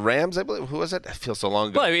season with the Rams. I believe. Who was it? It feels so long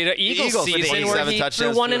ago. Well, I mean, Eagles season where he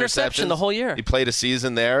threw one interception the whole year. He played a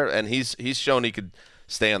season there, and he's shown he could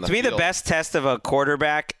stay on the field. To me, the best test of a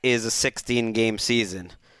quarterback is a 16-game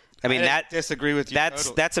season. I mean, I disagree with you.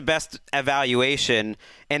 That's a best evaluation,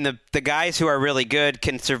 and the guys who are really good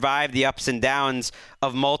can survive the ups and downs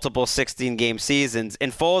of multiple 16-game seasons.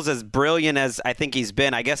 And Foles, as brilliant as I think he's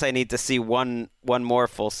been, I guess I need to see one more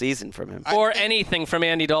full season from him, or anything from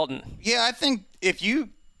Andy Dalton. Yeah, I think if you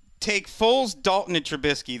take Foles, Dalton, and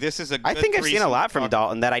Trubisky, this is a good I think I've seen a lot from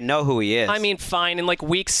Dalton that I know who he is. I mean, fine. In like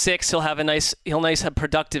week 6, he'll have a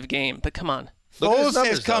productive game. But come on. Foles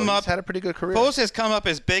has come up. He's had a pretty good career. Foles has come up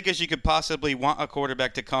as big as you could possibly want a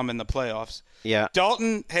quarterback to come in the playoffs. Yeah.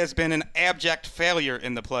 Dalton has been an abject failure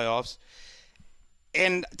in the playoffs.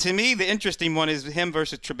 And to me, the interesting one is him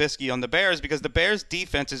versus Trubisky on the Bears, because the Bears'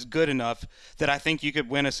 defense is good enough that I think you could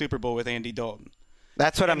win a Super Bowl with Andy Dalton.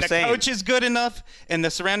 That's what I'm saying. The coach is good enough, and the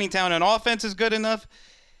surrounding town and offense is good enough.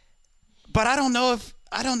 But I don't know if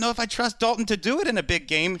I trust Dalton to do it in a big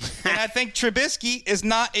game. And I think Trubisky is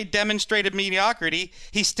not a demonstrated mediocrity.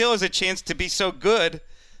 He still has a chance to be so good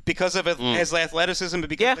because of his athleticism and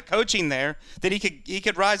because of the coaching there that he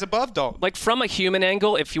could rise above Dalton. Like from a human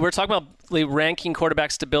angle, if you were talking about ranking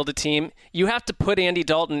quarterbacks to build a team, you have to put Andy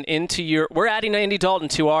Dalton into we're adding Andy Dalton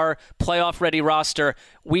to our playoff-ready roster.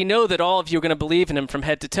 We know that all of you are going to believe in him from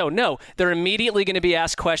head to toe. No, they're immediately going to be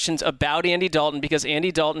asked questions about Andy Dalton because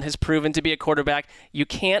Andy Dalton has proven to be a quarterback you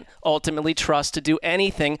can't ultimately trust to do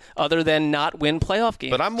anything other than not win playoff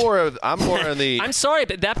games. But I'm more in the. I'm sorry,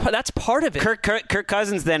 but that's part of it. Kirk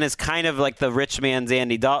Cousins then is kind of like the rich man's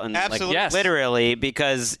Andy Dalton. Absolutely. Like, yes. Literally,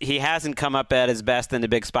 because he hasn't come up at his best in the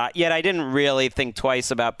big spot. Yet I didn't really think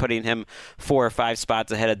twice about putting him 4 or 5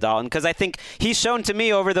 spots ahead of Dalton, because I think he's shown to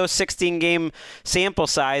me over those 16-game sample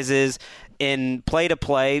sizes in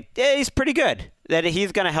play-to-play, he's pretty good, that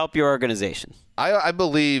he's going to help your organization. I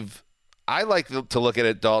believe I like to look at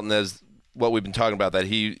it, Dalton, as what we've been talking about, that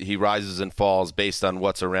he rises and falls based on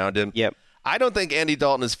what's around him. Yep. I don't think Andy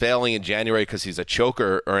Dalton is failing in January because he's a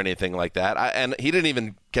choker or anything like that. And he didn't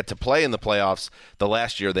even get to play in the playoffs the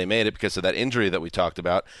last year they made it because of that injury that we talked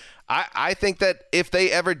about. I think that if they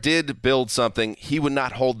ever did build something, he would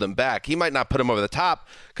not hold them back. He might not put them over the top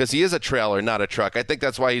because he is a trailer, not a truck. I think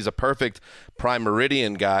that's why he's a perfect prime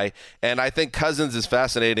meridian guy. And I think Cousins is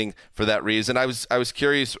fascinating for that reason. I was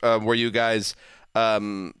curious, were you guys,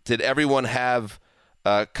 did everyone have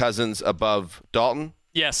Cousins above Dalton?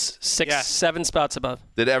 Yes, 7 spots above.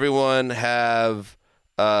 Did everyone have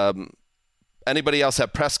anybody else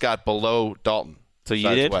have Prescott below Dalton? So you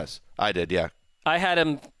did? Wes? I did, yeah. I had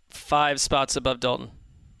him 5 spots above Dalton.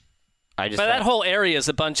 But that whole area is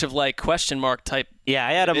a bunch of like question mark type. Yeah,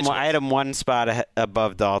 I had him 1 spot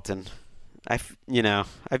above Dalton. I've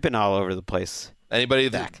been all over the place.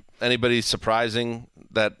 Anybody surprising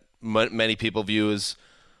that many people view as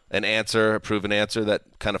a proven answer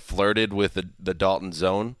that kind of flirted with the Dalton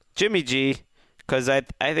zone? Jimmy G, because I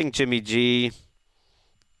think Jimmy G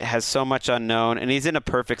has so much unknown, and he's in a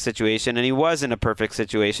perfect situation, and he was in a perfect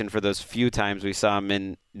situation for those few times we saw him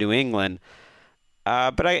in New England.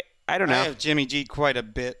 But I don't know. I have Jimmy G quite a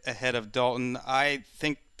bit ahead of Dalton. I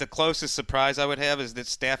think the closest surprise I would have is that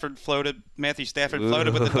Matthew Stafford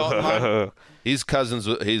floated with the Dalton line. He's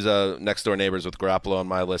next door neighbors with Garoppolo on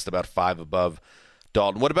my list, about 5 above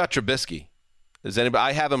Dalton. What about Trubisky? Does anybody?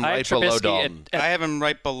 I have him right below Dalton. I have him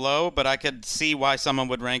right below, but I could see why someone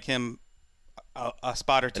would rank him a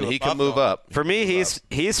spot or two. And he above can move Dalton. up. For me,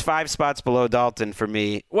 he's 5 spots below Dalton. For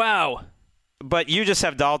me, wow. But you just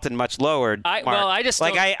have Dalton much lower. Mark.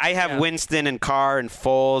 I have Winston and Carr and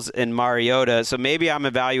Foles and Mariota. So maybe I'm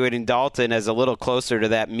evaluating Dalton as a little closer to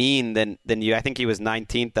that mean than you. I think he was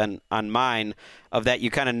 19th on mine. Of that,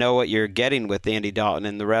 you kind of know what you're getting with Andy Dalton,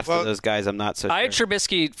 and the rest of those guys, I'm not so sure. I had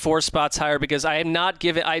Trubisky 4 spots higher because I am not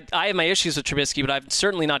given. I have my issues with Trubisky, but I've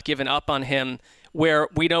certainly not given up on him. Where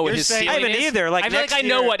we know what his ceiling is. I haven't either. I feel like I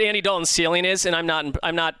know what Andy Dalton's ceiling is, and I'm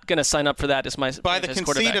not going to sign up for that as my By the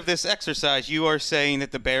conceit of this exercise, you are saying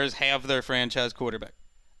that the Bears have their franchise quarterback.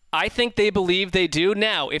 I think they believe they do.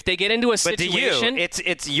 Now, if they get into a situation,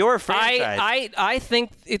 it's your franchise. I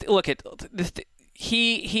think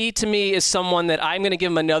he to me is someone that I'm going to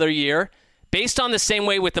give him another year. Based on the same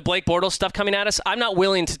way with the Blake Bortles stuff coming at us, I'm not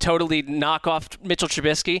willing to totally knock off Mitchell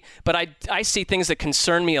Trubisky, but I see things that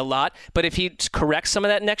concern me a lot. But if he corrects some of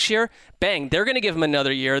that next year, bang, they're going to give him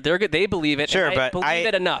another year. They believe it. Sure, and but I believe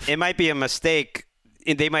it enough. It might be a mistake.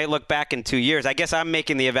 They might look back in 2 years. I guess I'm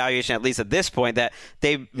making the evaluation, at least at this point, that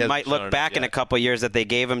they might look back in a couple years that they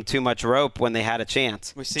gave him too much rope when they had a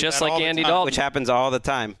chance. Just like Andy Dalton. Which happens all the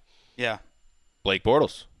time. Yeah. Blake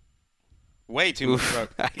Bortles. Way too much rope.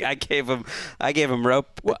 I gave him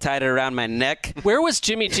rope, tied it around my neck. Where was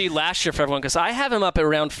Jimmy G last year for everyone? Because I have him up at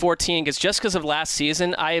around 14. Because of last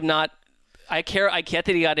season, I am not. I get that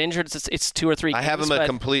he got injured. It's 2 or 3 games. I have him a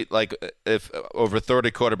complete if over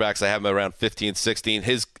 30 quarterbacks, I have him around 15, 16.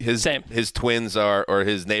 His twins or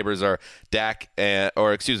his neighbors are Dak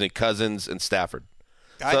Cousins and Stafford.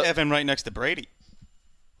 I have him right next to Brady.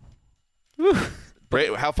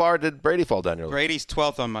 How far did Brady fall down your list? Brady's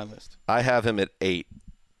 12th on my list. I have him at 8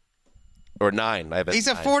 or 9. He's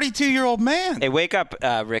a 42-year-old man. Hey, wake up,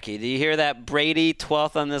 Ricky. Do you hear that? Brady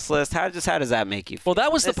 12th on this list. How does that make you feel? Well,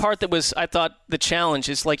 that was the part that was, I thought, the challenge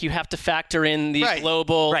is you have to factor in the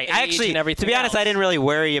global age and everything. To be honest, I didn't really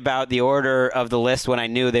worry about the order of the list when I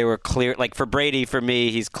knew they were clear. Like for Brady, for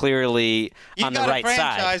me, he's clearly on the right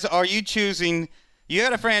side. Are you choosing? You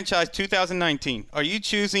had a franchise 2019. Are you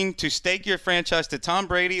choosing to stake your franchise to Tom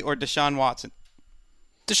Brady or Deshaun Watson?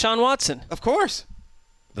 Deshaun Watson. Of course.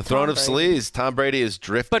 The throne of sleaze. Tom Brady is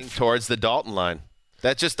drifting towards the Dalton line.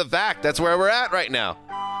 That's just the fact. That's where we're at right now.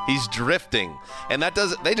 He's drifting. And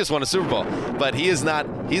they just won a Super Bowl. But he's not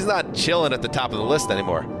chilling at the top of the list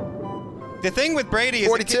anymore. The thing with Brady is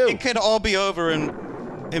 42. It could all be over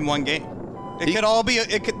in one game.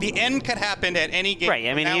 The end could happen at any game. Right.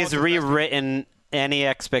 I mean, he's rewritten any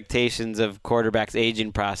expectations of quarterbacks'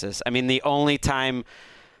 aging process. I mean, the only time,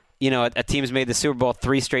 a team's made the Super Bowl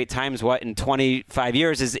 3 straight times, in 25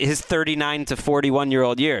 years, is his 39 to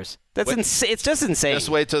 41-year-old years. That's insane. It's just insane. Just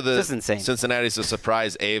wait till Cincinnati's a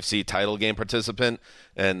surprise AFC title game participant,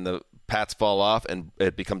 and the Pats fall off, and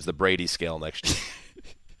it becomes the Brady scale next year.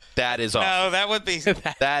 That is awesome. No, that would be.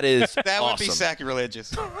 That is that awesome. would be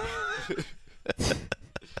sacrilegious.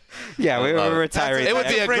 Yeah, we were retiring. It would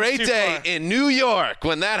be a great day in New York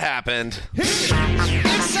when that happened.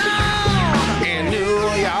 In New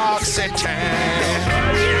York City.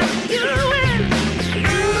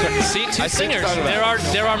 See, two singers.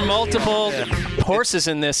 There are multiple horses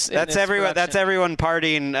in this. That's everyone. That's everyone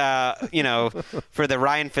partying. For the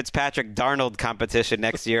Ryan Fitzpatrick Darnold competition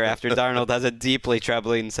next year after Darnold has a deeply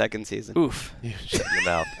troubling second season. Oof! You shut your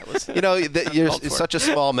mouth. You're such a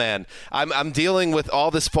small man. I'm dealing with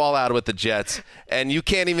all this fallout with the Jets, and you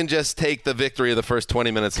can't even just take the victory of the first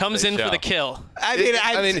 20 minutes. Comes in for the kill.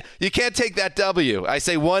 I mean, you can't take that W. I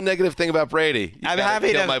say one negative thing about Brady. I'm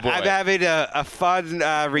having a fun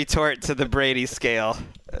retort to the Brady scale.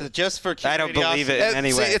 Just for I don't believe it in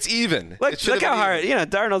any way. It's even. Look how hard.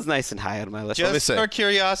 Darnold's nice and high on my list. Just for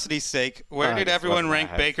curiosity's sake, where did everyone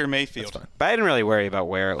rank Baker Mayfield? But I didn't really worry about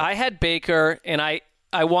where it was. I had Baker, and I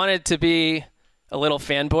wanted to be a little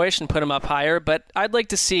fanboyish and put him up higher, but I'd like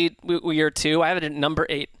to see year 2. I have it at number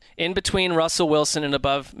 8, in between Russell Wilson and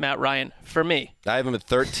above Matt Ryan, for me. I have him at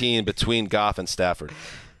 13 between Goff and Stafford.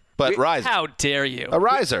 But riser. How dare you? A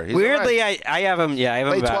riser. Weirdly, I have him. Yeah, I have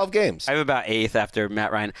him played about 12 games. I have about 8th after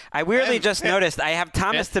Matt Ryan. I weirdly just noticed I have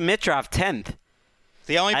Thomas Dimitrov 10th.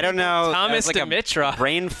 I don't know. Thomas Dimitrov.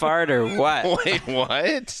 Brain fart or what? Wait,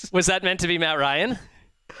 what? Was that meant to be Matt Ryan?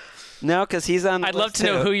 No, because he's on the I'd love to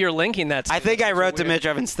know who you're linking that to. I think I wrote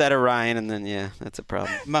Dimitrov instead of Ryan, and then, that's a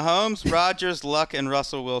problem. Mahomes, Rodgers, Luck, and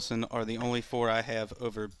Russell Wilson are the only 4 I have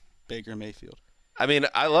over Baker Mayfield. I mean,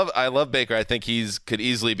 I love Baker. I think could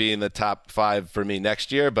easily be in the top 5 for me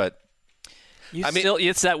next year, but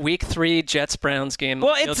it's that week 3 Jets-Browns game.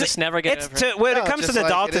 Well, you'll just never get over. When it comes to the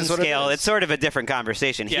Dalton scale, it's sort of a different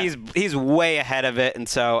conversation. Yeah. He's way ahead of it, and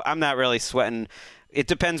so I'm not really sweating it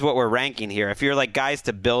depends what we're ranking here. If you're like guys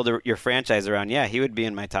to build your franchise around, yeah, he would be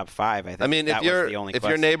in my top 5. I think. I mean, if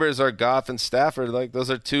your neighbors are Goff and Stafford, like those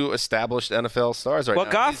are 2 established NFL stars right now.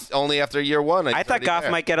 Well, Goff He's only after year 1. I thought Goff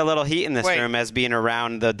might get a little heat in this room as being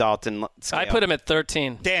around the Dalton scale. I put him at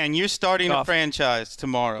 13. Dan, you're starting a franchise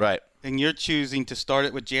tomorrow, right? And you're choosing to start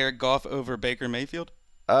it with Jared Goff over Baker Mayfield?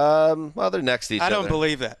 Well, they're next to each other. I don't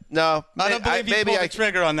believe that. No. I don't believe you pulled the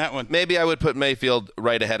trigger on that one. Maybe I would put Mayfield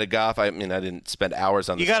right ahead of Goff. I mean, I didn't spend hours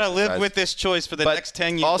on this. You got to live with this choice for the next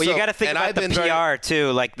 10 years. Also, well, you got to think about the PR,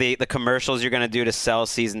 too, like the commercials you're going to do to sell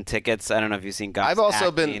season tickets. I don't know if you've seen Goff's I've also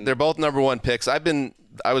acting. they're both number 1 picks. I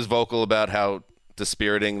was vocal about how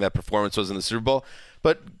dispiriting that performance was in the Super Bowl.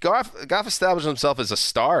 But Goff established himself as a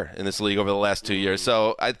star in this league over the last 2 years.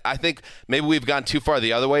 So I think maybe we've gone too far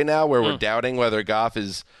the other way now where we're doubting whether Goff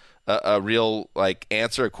is a real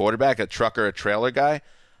answer, a quarterback, a trucker, a trailer guy.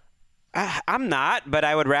 I'm not, but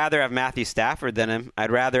I would rather have Matthew Stafford than him. I'd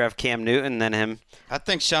rather have Cam Newton than him. I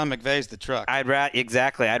think Sean McVay's the truck.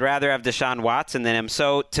 Exactly. I'd rather have Deshaun Watson than him.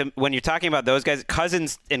 So when you're talking about those guys,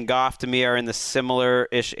 Cousins and Goff to me are in the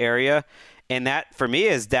similar-ish area. And that, for me,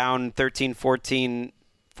 is down 13, 14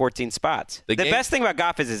 spots. The best thing about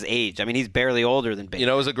Goff is his age. I mean, he's barely older than Baker. You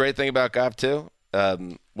know what was a great thing about Goff, too?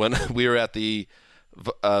 When we were at the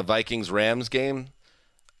Vikings-Rams game,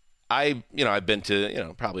 I've been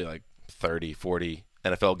to, probably like 30, 40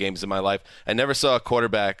 NFL games in my life. I never saw a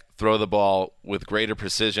quarterback throw the ball with greater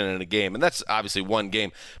precision in a game. And that's obviously one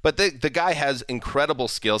game. But the guy has incredible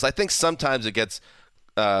skills. I think sometimes it gets,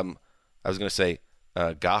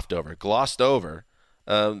 glossed over,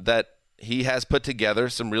 that he has put together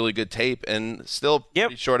some really good tape and still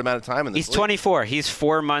pretty short amount of time in this He's league. 24. He's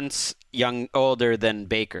 4 months older than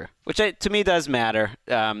Baker, which to me does matter.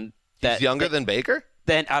 He's younger than Baker?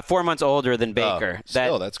 4 months older than Baker.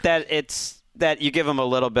 That's great. That you give him a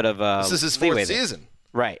little bit of a This is his 4th season.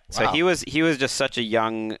 Right. Wow. So he was just such a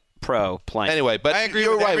young pro playing. Anyway, but I agree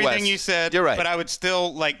you're with right, everything Wes. you said. You're right. But I would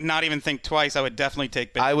still not even think twice. I would definitely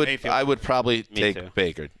take Baker Mayfield. I would probably take too.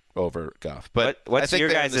 Baker over Goff. But what's I think your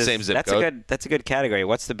they're guys' in the same zip code. That's a good category.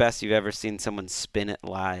 What's the best you've ever seen someone spin it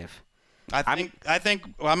live? I think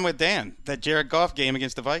I'm with Dan. That Jared Goff game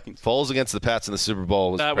against the Vikings. Foles against the Pats in the Super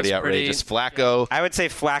Bowl was pretty outrageous. Flacco. I would say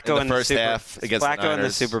Flacco in the first half against the Flacco in the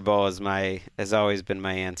Niners. Super Bowl has always been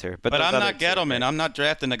my answer. But I'm not Gettleman. I'm not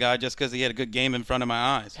drafting the guy just because he had a good game in front of my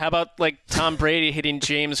eyes. How about Tom Brady hitting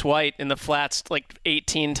James White in the flats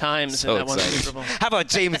 18 times in that one Super Bowl? How about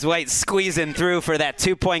James White squeezing through for that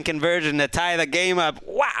 2-point conversion to tie the game up?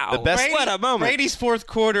 Wow. What a moment. Brady's fourth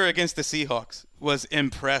quarter against the Seahawks was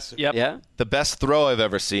impressive. Yep. Yeah. The best throw I've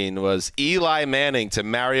ever seen was Eli Manning to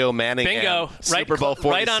Mario Manningham. Bingo. Super Bowl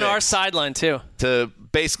 46. Right on our sideline, too. To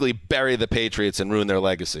basically bury the Patriots and ruin their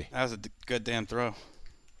legacy. That was a good damn throw.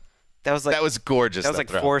 That was gorgeous. That was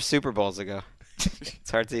throw. 4 Super Bowls ago. It's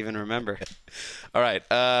hard to even remember. All right.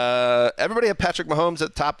 Everybody have Patrick Mahomes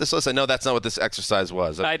at the top of this list? I know that's not what this exercise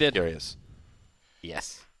was. I did. Curious.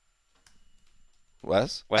 Yes.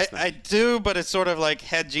 Wes? I do, but it's sort of like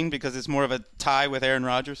hedging because it's more of a tie with Aaron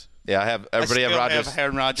Rodgers. Yeah, I have everybody have Rodgers. Have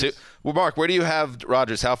Aaron Rodgers. Well, Mark, where do you have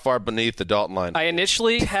Rodgers? How far beneath the Dalton line? I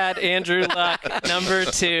initially had Andrew Luck number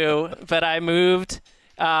 2, but I moved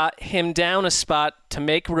him down a spot to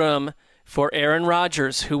make room for Aaron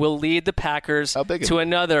Rodgers, who will lead the Packers to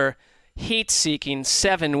another heat-seeking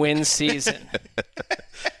 7-win season.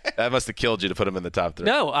 That must have killed you to put him in the top 3.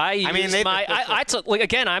 No, again,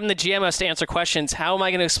 I'm the GM. I have to answer questions. How am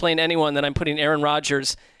I going to explain to anyone that I'm putting Aaron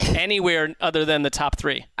Rodgers anywhere other than the top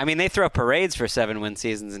 3? I mean, they throw parades for 7-win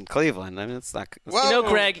seasons in Cleveland. I mean, it's not.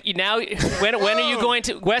 Greg, when are you going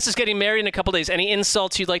to? Wes is getting married in a couple days. Any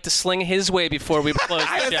insults you'd like to sling his way before we close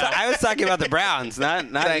the show? I was talking about the Browns, not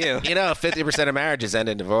you. 50% of marriages end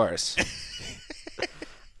in divorce.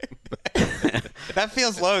 That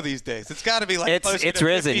feels low these days. It's got to be it's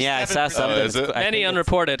risen. Yeah, I saw something. Many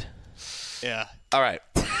unreported. Yeah. All right.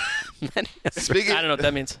 I don't know what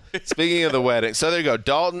that means. Speaking of the wedding, so there you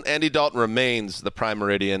go. Andy Dalton remains the prime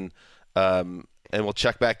meridian, and we'll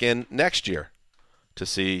check back in next year to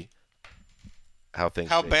see how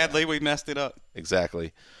badly we messed it up.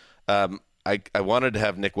 Exactly. I wanted to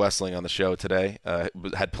have Nick Wessling on the show today.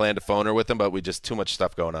 Had planned to phone her with him, but we just too much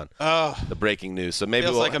stuff going on. Oh, the breaking news. So maybe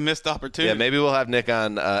feels like a missed opportunity. Yeah, maybe we'll have Nick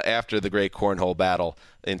on after the great cornhole battle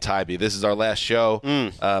in Tybee. This is our last show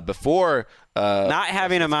before. Not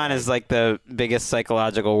having him on is like the biggest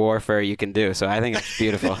psychological warfare you can do. So I think it's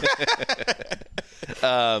beautiful.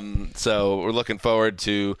 So we're looking forward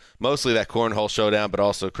to mostly that cornhole showdown, but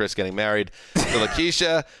also Chris getting married to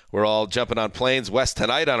Lakeisha. We're all jumping on planes. West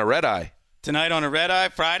tonight on a red eye. Tonight on a red eye.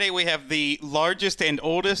 Friday we have the largest and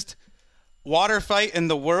oldest water fight in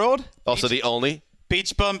the world. Also the only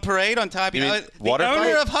Beach Bum Parade on Tybee Island. The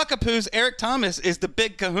owner of Huckapoo's, Eric Thomas, is the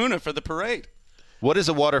big kahuna for the parade. What is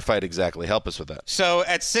a water fight exactly? Help us with that. So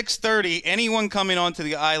at 6:30, anyone coming onto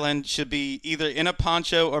the island should be either in a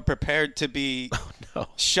poncho or prepared to be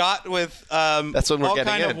shot with That's when we're all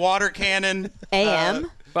getting kind of water cannon.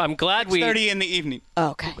 AM? I'm glad 6:30 in the evening.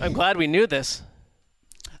 Oh, okay. I'm glad we knew this.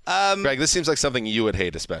 Greg, this seems like something you would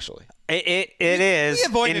hate especially. It is,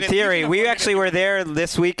 in theory. We actually were there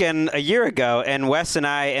this weekend a year ago, and Wes and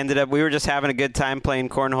I we were just having a good time playing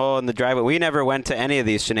cornhole in the driveway. We never went to any of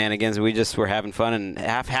these shenanigans. We just were having fun, and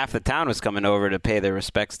half the town was coming over to pay their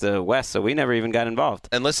respects to Wes, so we never even got involved.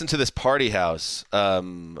 And listen to this party house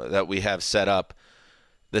that we have set up.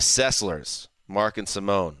 The Sesslers, Mark and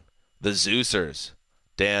Simone. The Zeusers,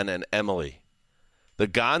 Dan and Emily. The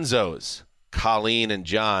Gonzos, Colleen and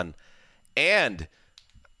John. And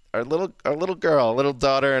our little girl, little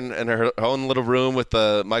daughter in her own little room with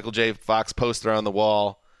the Michael J. Fox poster on the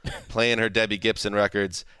wall, playing her Debbie Gibson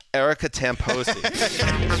records, Erica Tamposi.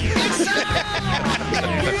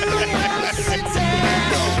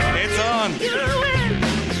 It's on.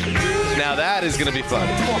 Now that is going to be fun.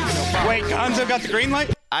 Wait, Gonzo got the green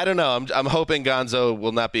light? I don't know. I'm hoping Gonzo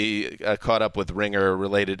will not be caught up with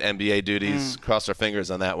Ringer-related NBA duties. Cross our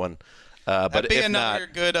fingers on that one. But That'd be if another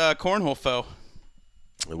not, good cornhole foe.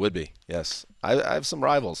 It would be, yes. I have some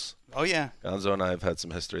rivals. Oh, yeah. Gonzo and I have had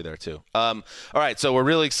some history there, too. All right, so we're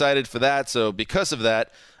really excited for that. So because of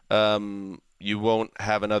that, you won't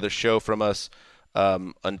have another show from us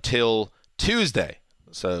until Tuesday.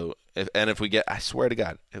 So, if we get, I swear to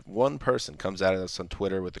God, if one person comes at us on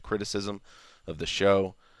Twitter with a criticism of the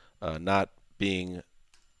show not being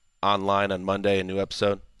online on Monday, a new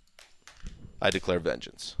episode, I declare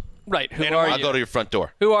vengeance. Right. Who are you? I'll go to your front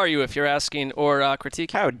door. Who are you if you're asking or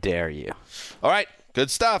critique? How dare you? All right.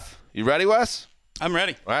 Good stuff. You ready, Wes? I'm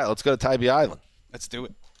ready. All right. Let's go to Tybee Island. Let's do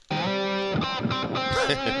it.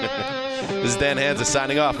 This is Dan Hansa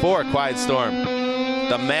signing off for Quiet Storm.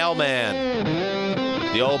 The mailman.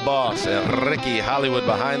 The old boss. And Ricky Hollywood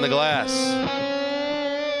behind the glass.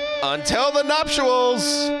 Until the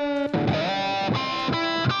nuptials.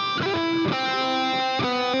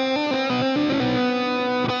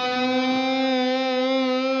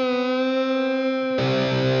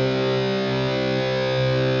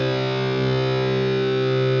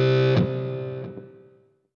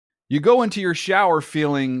 You go into your shower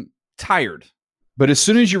feeling tired, but as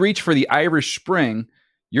soon as you reach for the Irish Spring,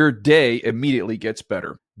 your day immediately gets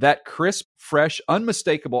better. That crisp, fresh,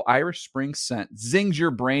 unmistakable Irish Spring scent zings your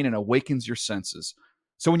brain and awakens your senses.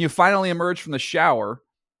 So when you finally emerge from the shower,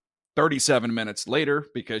 37 minutes later,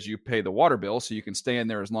 because you pay the water bill so you can stay in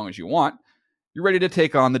there as long as you want, you're ready to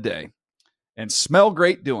take on the day. And smell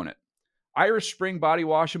great doing it. Irish Spring Body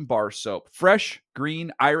Wash and Bar Soap. Fresh,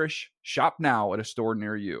 green, Irish. Shop now at a store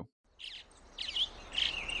near you.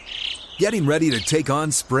 Getting ready to take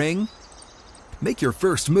on spring? Make your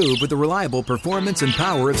first move with the reliable performance and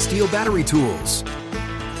power of Steel battery tools.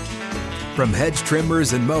 From hedge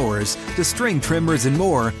trimmers and mowers to string trimmers and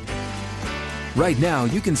more, right now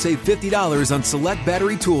you can save $50 on select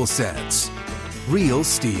battery tool sets. Real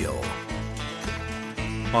Steel.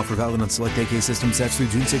 Offer valid on select AK system sets through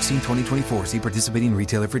June 16, 2024. See participating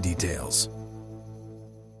retailer for details.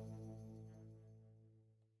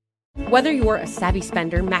 Whether you're a savvy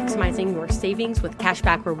spender maximizing your savings with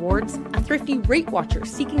cashback rewards, a thrifty rate watcher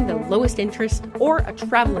seeking the lowest interest, or a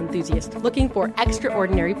travel enthusiast looking for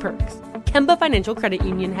extraordinary perks, Kemba Financial Credit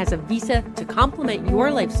Union has a visa to complement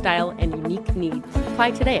your lifestyle and unique needs.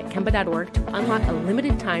 Apply today at Kemba.org to unlock a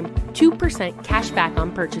limited-time 2% cash back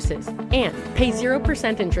on purchases and pay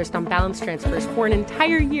 0% interest on balance transfers for an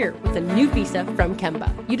entire year with a new visa from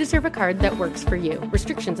Kemba. You deserve a card that works for you.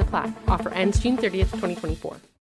 Restrictions apply. Offer ends June 30th, 2024.